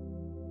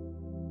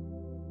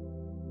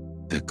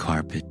 The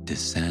carpet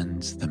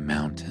descends the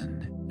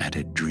mountain at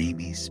a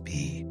dreamy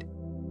speed.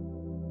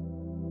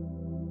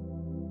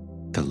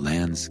 The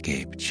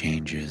landscape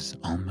changes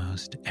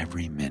almost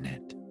every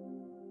minute,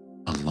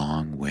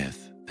 along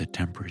with the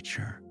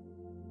temperature.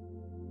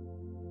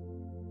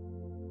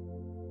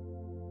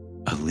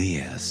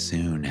 Aaliyah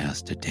soon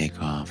has to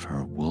take off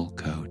her wool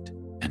coat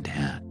and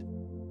hat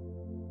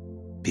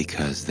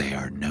because they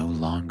are no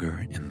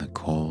longer in the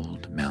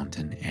cold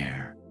mountain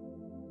air.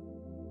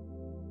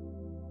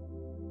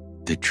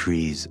 The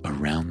trees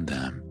around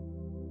them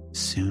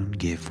soon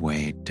give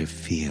way to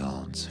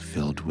fields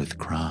filled with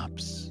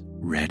crops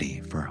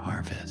ready for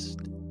harvest.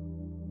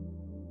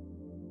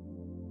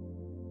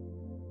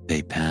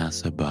 They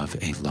pass above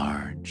a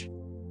large,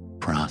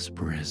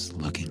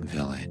 prosperous-looking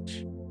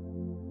village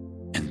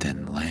and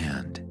then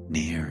land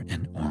near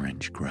an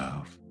orange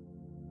grove.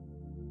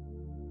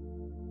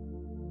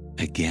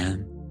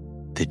 Again,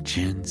 the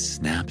djinn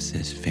snaps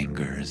his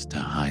fingers to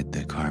hide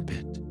the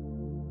carpet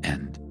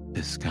and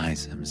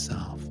disguise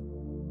himself.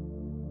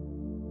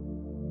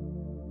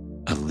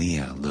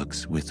 Aaliyah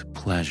looks with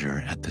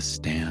pleasure at the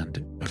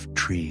stand of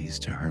trees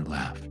to her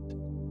left.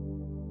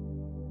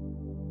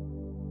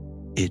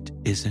 It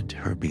isn't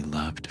her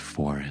beloved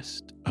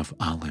forest of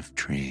olive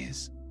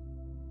trees,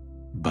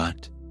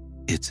 but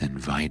it's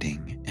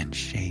inviting and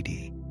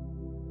shady.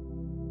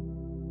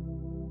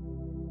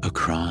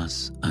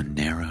 Across a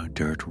narrow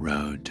dirt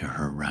road to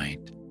her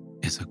right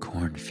is a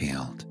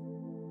cornfield.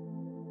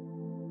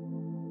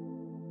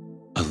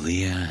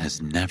 Aaliyah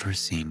has never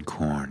seen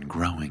corn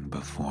growing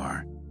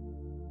before,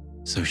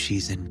 so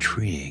she's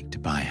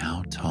intrigued by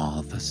how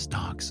tall the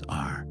stalks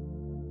are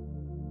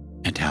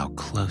and how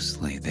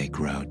closely they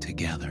grow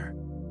together.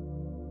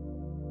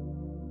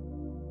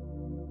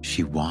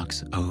 She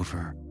walks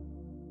over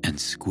and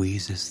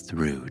squeezes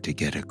through to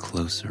get a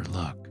closer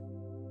look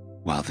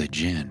while the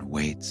djinn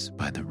waits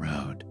by the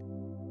road.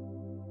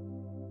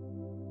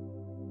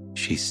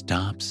 She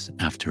stops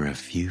after a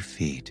few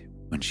feet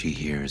when she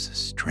hears a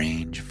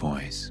strange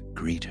voice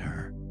greet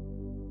her.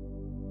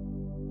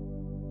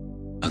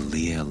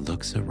 Aaliyah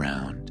looks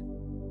around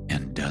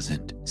and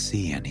doesn't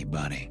see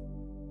anybody.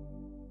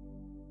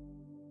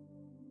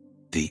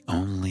 The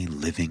only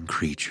living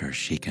creature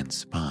she can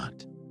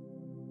spot,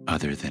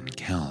 other than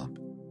Kelb,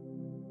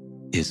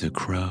 is a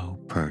crow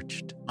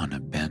perched on a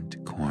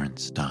bent corn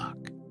stalk.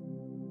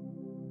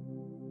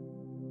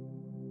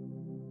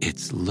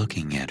 It's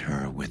looking at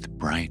her with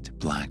bright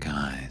black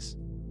eyes,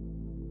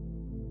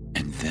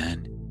 and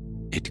then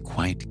it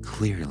quite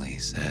clearly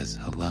says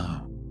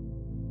hello.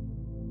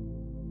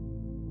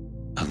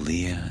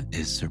 Aaliyah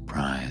is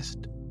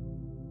surprised,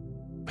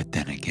 but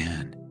then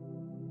again,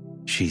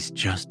 she's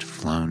just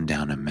flown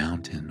down a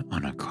mountain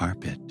on a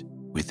carpet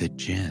with a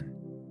djinn.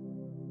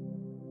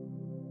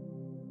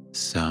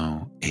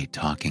 So a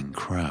talking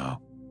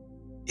crow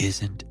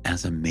isn't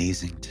as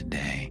amazing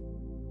today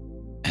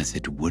as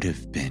it would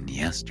have been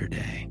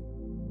yesterday.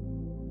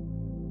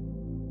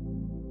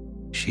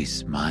 She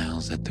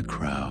smiles at the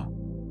crow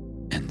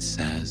and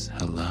says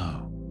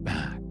hello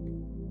back.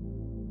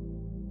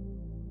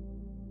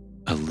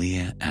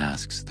 Aaliyah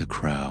asks the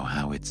crow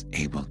how it's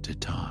able to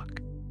talk,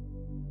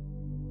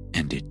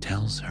 and it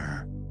tells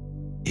her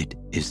it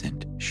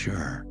isn't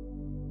sure.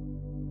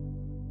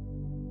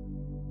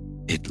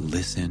 It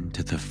listened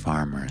to the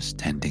farmers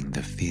tending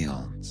the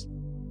fields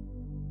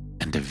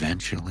and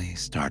eventually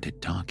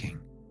started talking.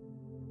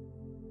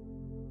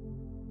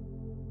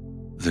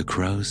 The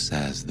crow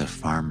says the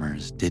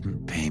farmers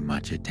didn't pay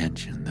much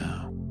attention,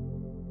 though.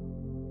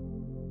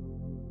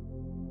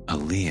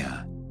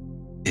 Aaliyah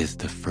is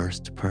the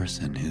first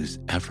person who's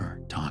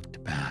ever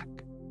talked back.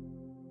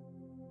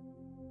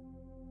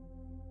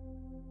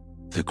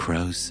 The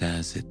crow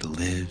says it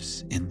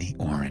lives in the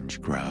orange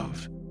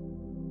grove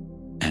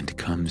and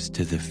comes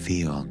to the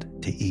field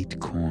to eat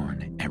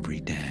corn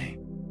every day.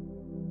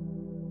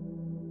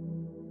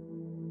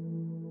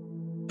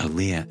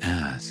 Aaliyah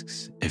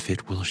asks if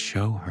it will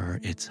show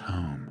her its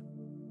home,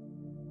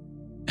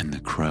 and the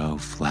crow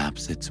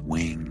flaps its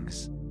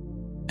wings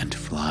and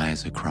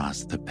flies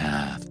across the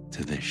path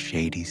to the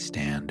shady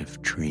stand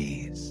of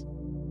trees.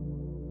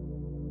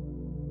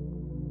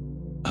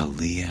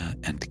 Aaliyah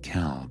and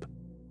Kelb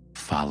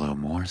follow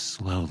more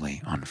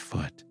slowly on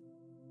foot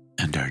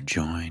and are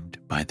joined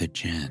by the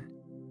djinn.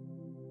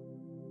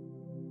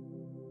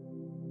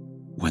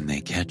 When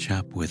they catch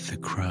up with the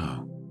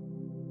crow,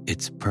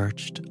 it's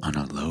perched on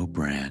a low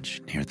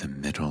branch near the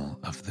middle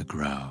of the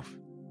grove.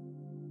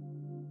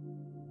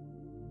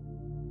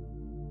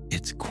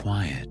 It's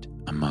quiet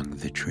among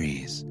the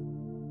trees,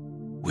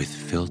 with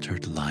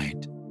filtered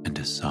light and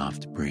a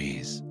soft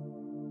breeze.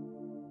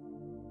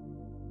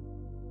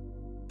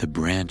 The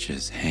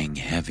branches hang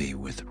heavy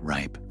with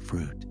ripe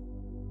fruit,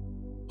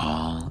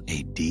 all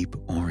a deep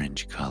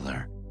orange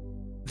color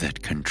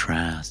that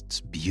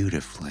contrasts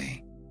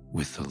beautifully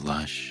with the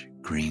lush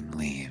green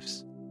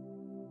leaves.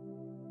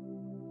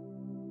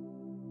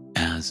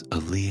 As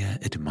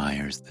Aaliyah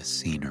admires the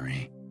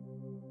scenery,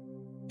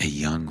 a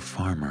young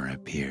farmer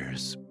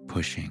appears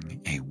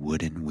pushing a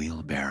wooden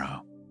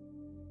wheelbarrow,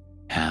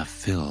 half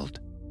filled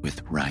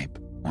with ripe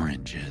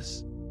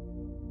oranges.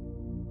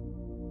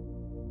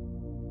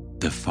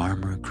 The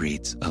farmer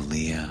greets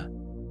Aaliyah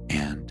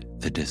and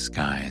the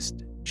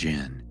disguised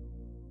Jinn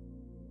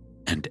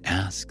and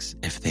asks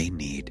if they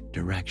need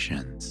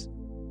directions.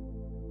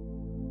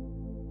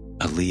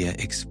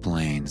 Aaliyah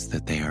explains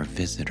that they are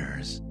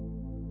visitors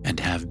and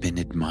have been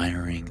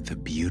admiring the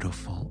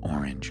beautiful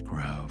orange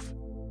grove.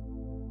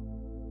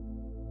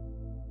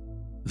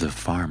 The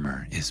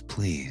farmer is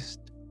pleased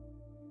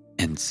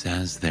and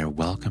says they're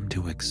welcome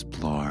to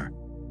explore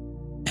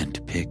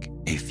and pick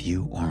a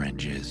few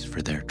oranges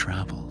for their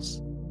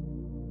travels.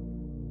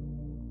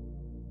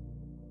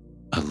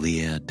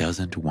 Aaliyah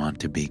doesn't want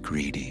to be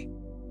greedy,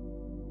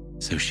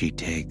 so she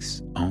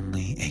takes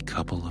only a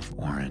couple of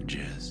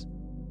oranges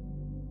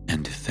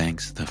and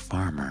thanks the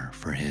farmer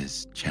for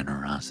his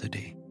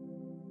generosity.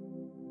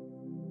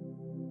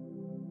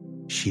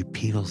 She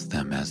peels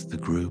them as the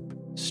group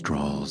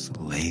strolls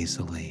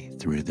lazily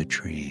through the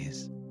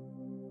trees,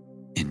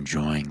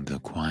 enjoying the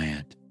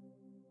quiet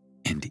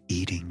and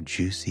eating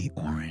juicy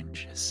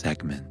orange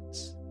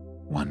segments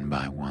one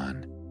by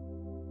one.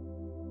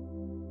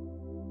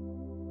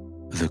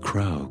 The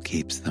crow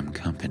keeps them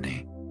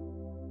company,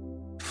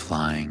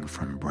 flying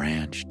from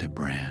branch to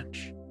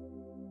branch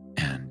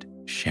and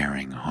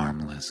sharing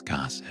harmless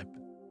gossip.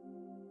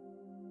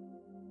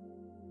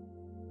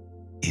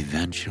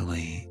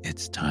 Eventually,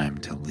 it's time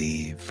to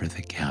leave for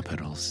the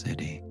capital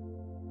city.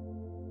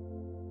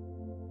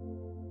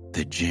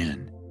 The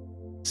Jinn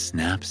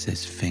snaps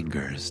his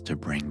fingers to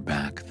bring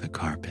back the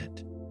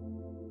carpet,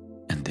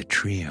 and the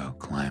trio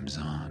climbs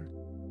on.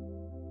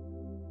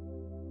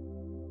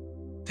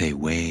 They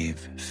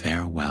wave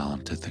farewell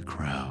to the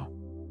crow,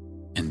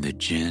 and the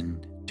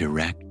Jinn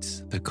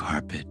directs the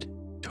carpet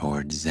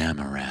toward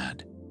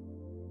Zamarad.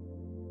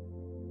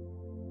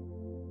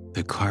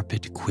 The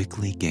carpet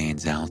quickly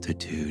gains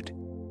altitude,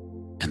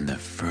 and the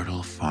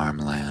fertile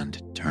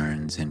farmland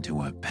turns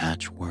into a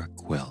patchwork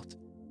quilt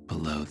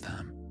below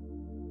them.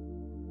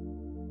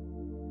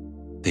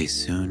 They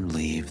soon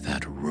leave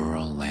that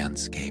rural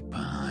landscape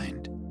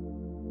behind,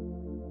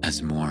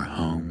 as more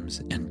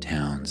homes and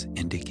towns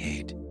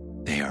indicate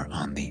they are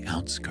on the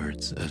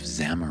outskirts of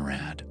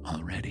Zamarad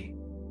already.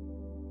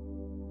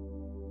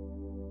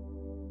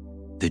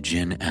 The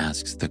Jinn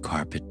asks the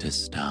carpet to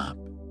stop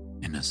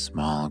in a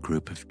small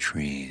group of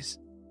trees,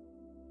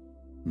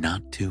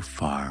 not too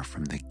far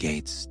from the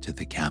gates to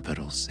the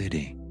capital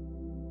city,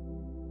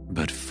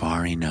 but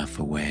far enough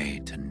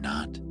away to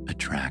not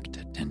attract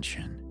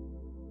attention.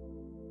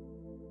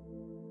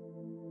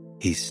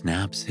 He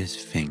snaps his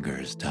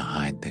fingers to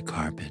hide the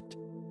carpet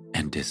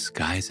and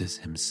disguises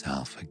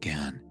himself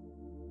again,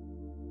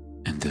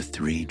 and the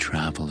three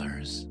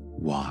travelers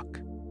walk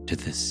to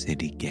the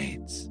city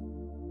gates.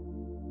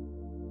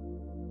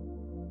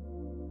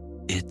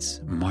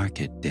 It's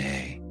market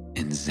day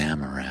in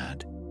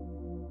Zamarad,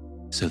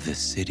 so the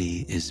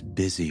city is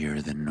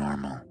busier than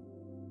normal.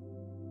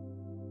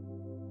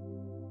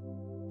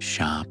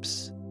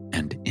 Shops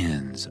and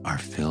inns are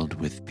filled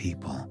with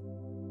people,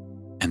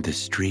 and the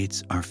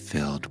streets are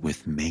filled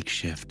with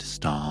makeshift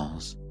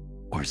stalls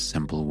or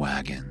simple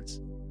wagons,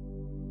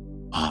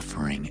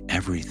 offering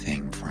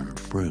everything from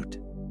fruit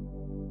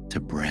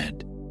to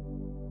bread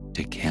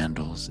to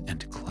candles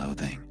and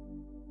clothing.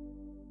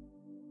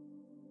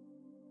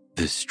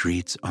 The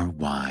streets are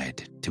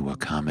wide to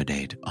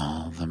accommodate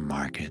all the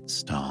market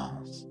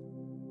stalls.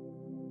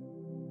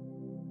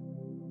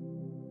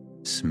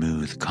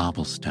 Smooth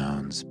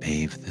cobblestones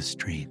pave the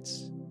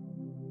streets,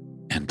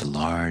 and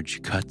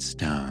large cut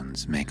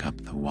stones make up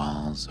the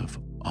walls of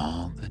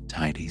all the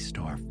tidy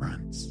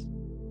storefronts.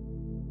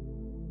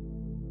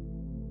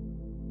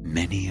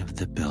 Many of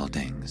the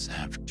buildings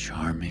have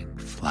charming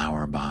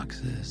flower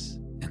boxes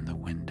in the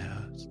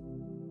windows,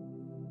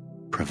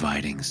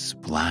 providing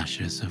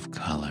splashes of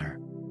color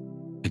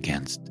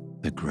against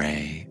the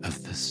gray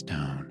of the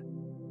stone.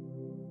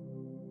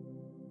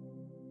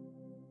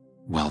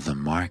 While the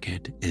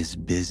market is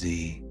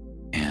busy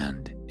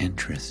and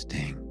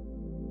interesting,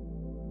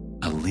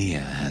 Aaliyah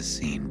has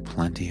seen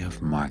plenty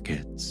of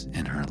markets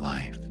in her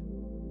life.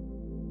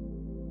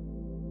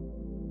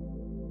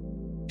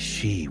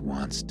 She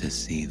wants to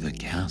see the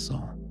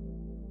castle.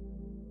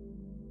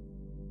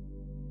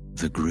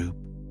 The group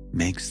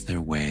makes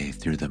their way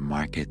through the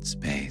market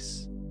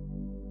space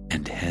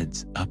and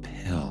heads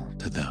uphill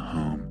to the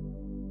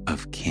home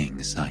of King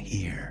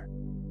Sahir.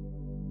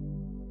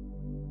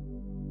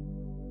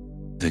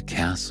 The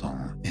castle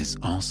is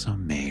also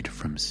made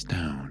from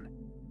stone,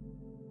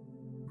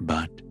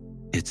 but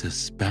it's a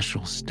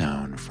special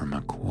stone from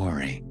a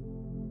quarry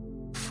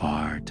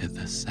far to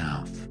the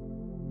south.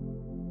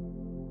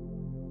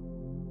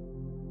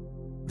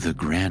 The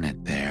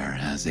granite there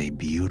has a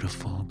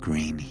beautiful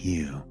green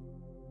hue,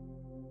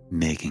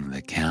 making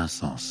the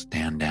castle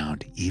stand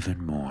out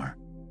even more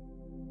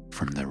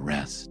from the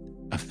rest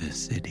of the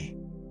city.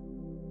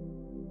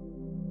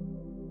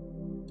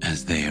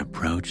 As they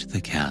approach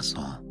the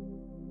castle,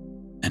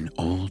 An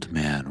old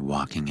man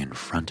walking in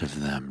front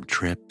of them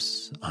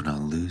trips on a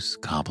loose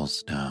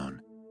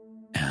cobblestone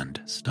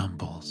and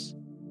stumbles.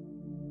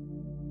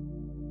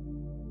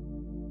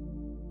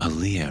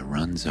 Aaliyah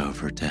runs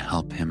over to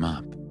help him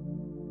up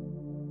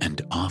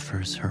and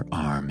offers her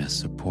arm as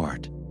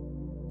support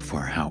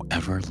for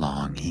however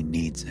long he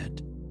needs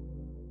it.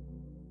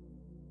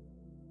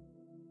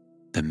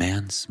 The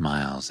man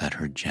smiles at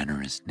her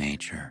generous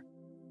nature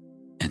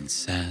and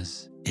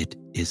says it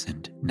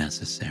isn't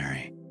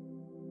necessary,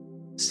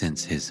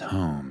 since his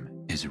home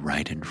is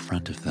right in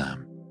front of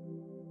them.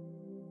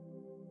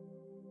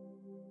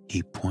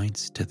 He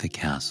points to the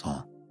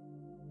castle,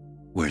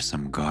 where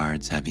some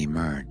guards have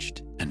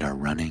emerged and are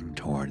running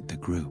toward the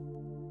group.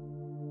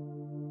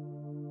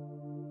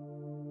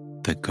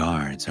 The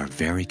guards are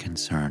very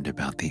concerned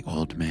about the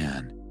old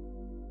man,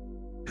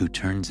 who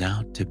turns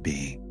out to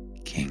be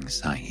King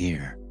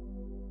Sahir.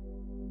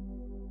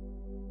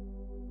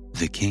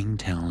 The king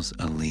tells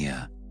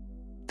Aaliyah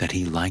that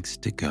he likes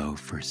to go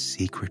for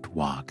secret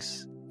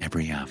walks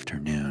every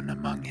afternoon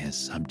among his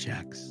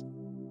subjects.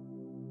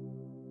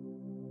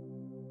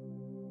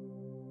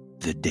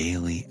 The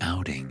daily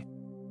outing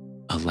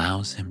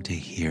allows him to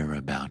hear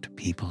about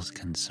people's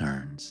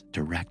concerns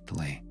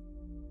directly.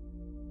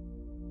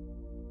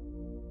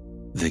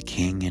 The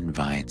king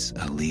invites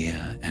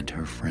Aaliyah and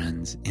her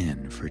friends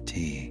in for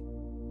tea,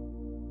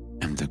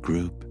 and the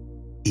group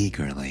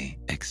eagerly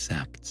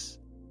accepts.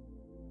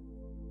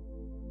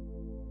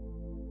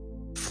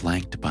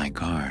 Flanked by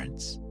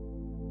guards,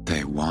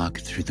 they walk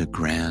through the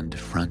grand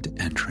front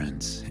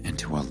entrance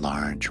into a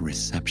large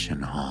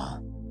reception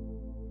hall.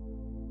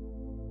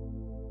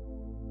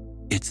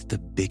 It's the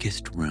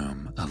biggest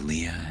room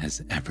Aaliyah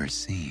has ever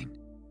seen,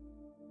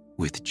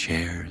 with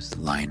chairs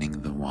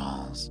lining the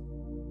walls,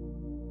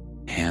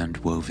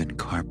 hand-woven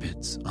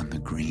carpets on the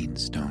green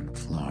stone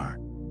floor,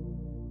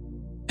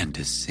 and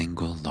a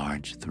single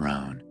large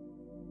throne,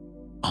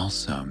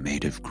 also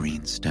made of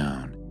green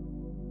stone,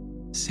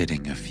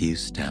 sitting a few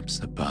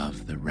steps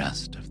above the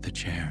rest of the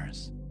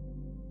chairs.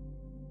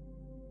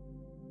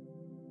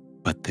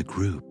 But the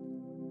group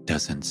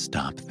doesn't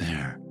stop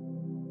there.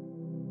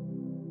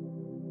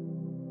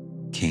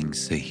 King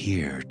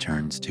Sahir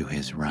turns to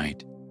his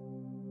right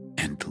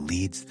and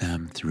leads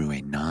them through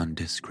a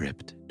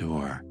nondescript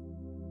door,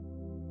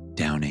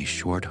 down a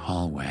short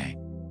hallway,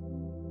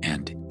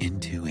 and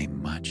into a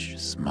much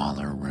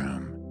smaller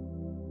room.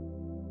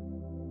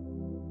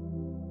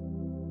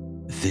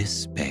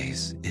 This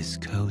space is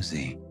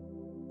cozy,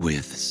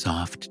 with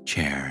soft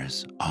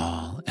chairs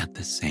all at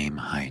the same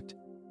height,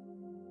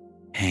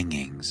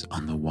 hangings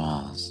on the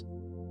walls,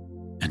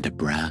 and a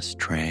brass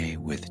tray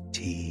with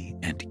tea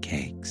and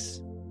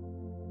cakes.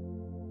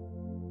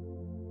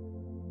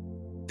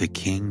 The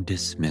king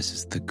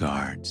dismisses the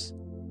guards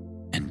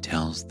and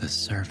tells the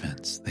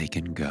servants they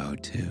can go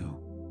too.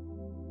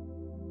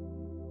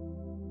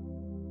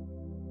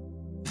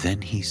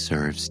 Then he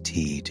serves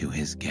tea to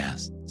his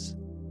guests,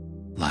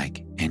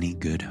 like any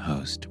good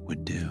host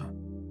would do.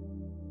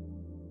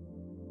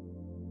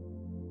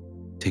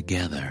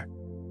 Together,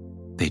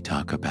 they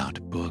talk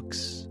about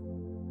books,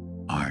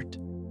 art,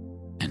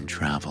 and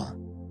travel.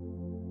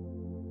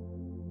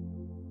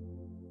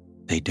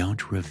 They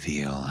don't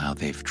reveal how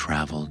they've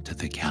traveled to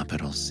the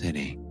capital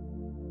city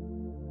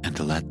and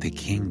let the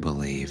king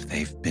believe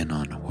they've been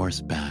on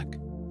horseback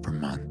for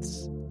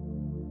months.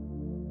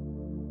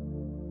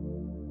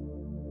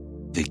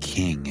 The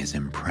king is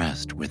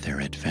impressed with their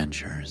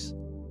adventures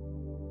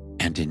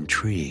and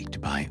intrigued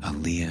by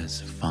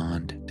Aaliyah's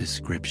fond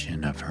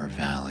description of her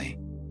valley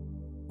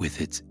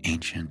with its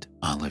ancient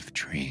olive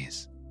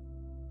trees.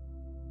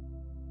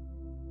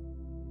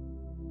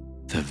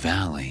 The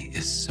valley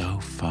is so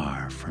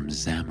far from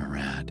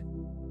Zamarad,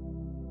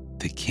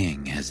 the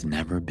king has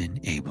never been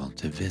able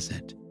to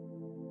visit.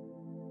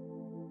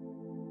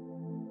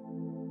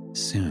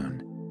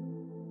 Soon,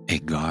 a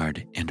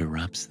guard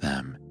interrupts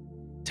them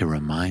to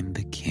remind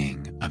the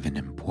king of an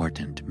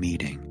important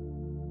meeting.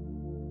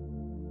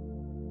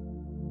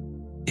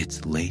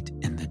 It's late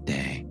in the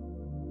day,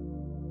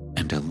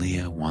 and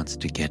Aaliyah wants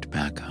to get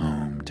back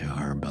home to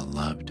her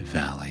beloved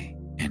valley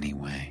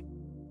anyway.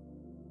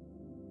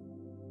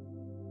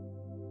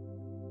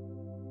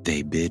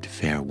 They bid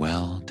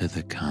farewell to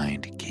the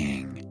kind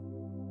king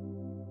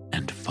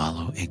and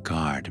follow a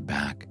guard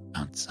back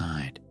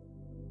outside.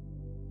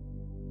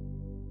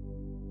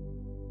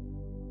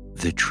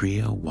 The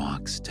trio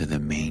walks to the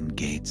main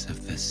gates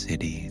of the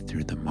city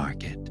through the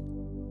market,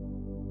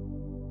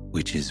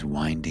 which is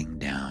winding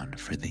down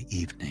for the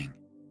evening.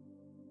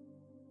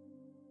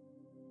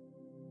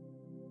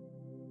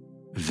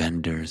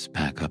 Vendors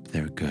pack up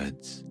their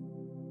goods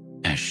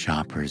as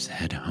shoppers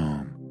head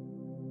home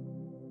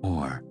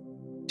or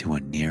to a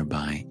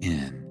nearby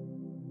inn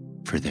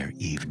for their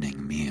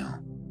evening meal.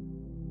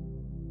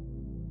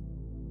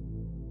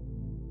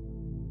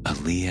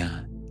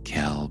 Aaliyah,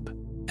 Kelb,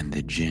 and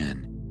the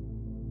Jinn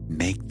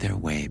make their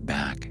way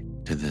back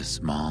to the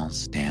small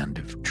stand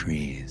of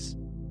trees,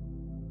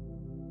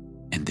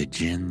 and the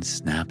Jinn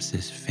snaps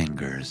his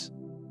fingers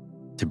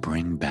to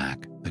bring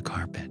back the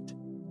carpet.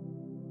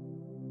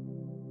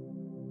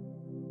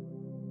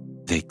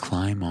 They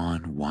climb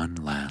on one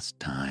last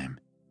time,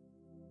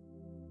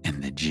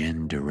 and the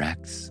djinn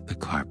directs the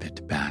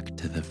carpet back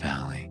to the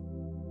valley,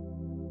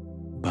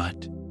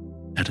 but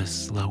at a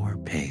slower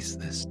pace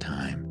this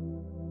time.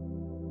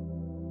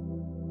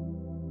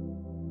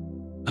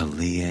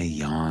 Aaliyah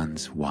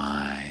yawns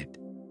wide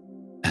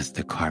as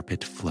the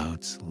carpet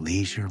floats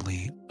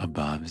leisurely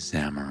above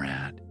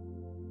Zamarad.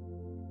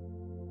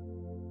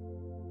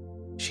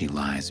 She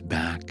lies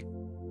back,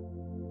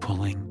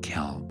 pulling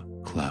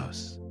Kelb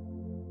close.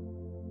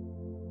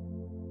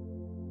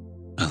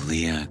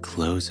 Aaliyah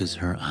closes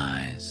her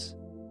eyes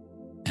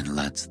and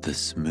lets the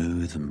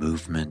smooth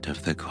movement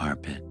of the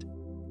carpet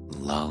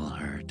lull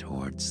her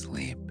towards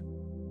sleep.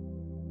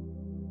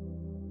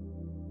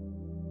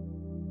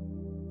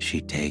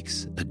 She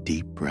takes a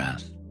deep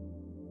breath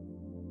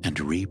and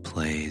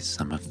replays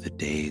some of the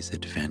day's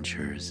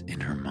adventures in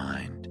her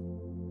mind.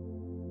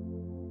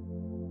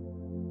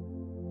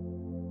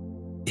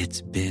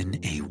 It's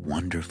been a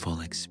wonderful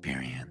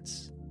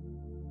experience,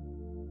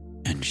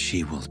 and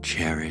she will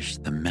cherish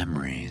the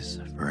memories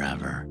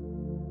forever.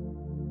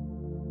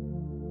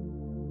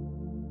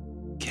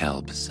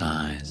 Kelb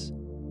sighs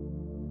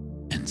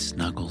and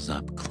snuggles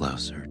up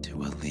closer to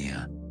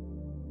Aaliyah,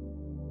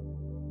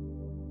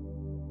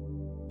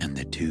 and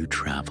the two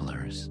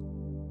travelers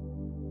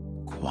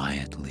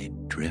quietly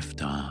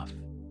drift off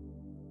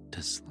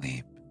to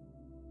sleep.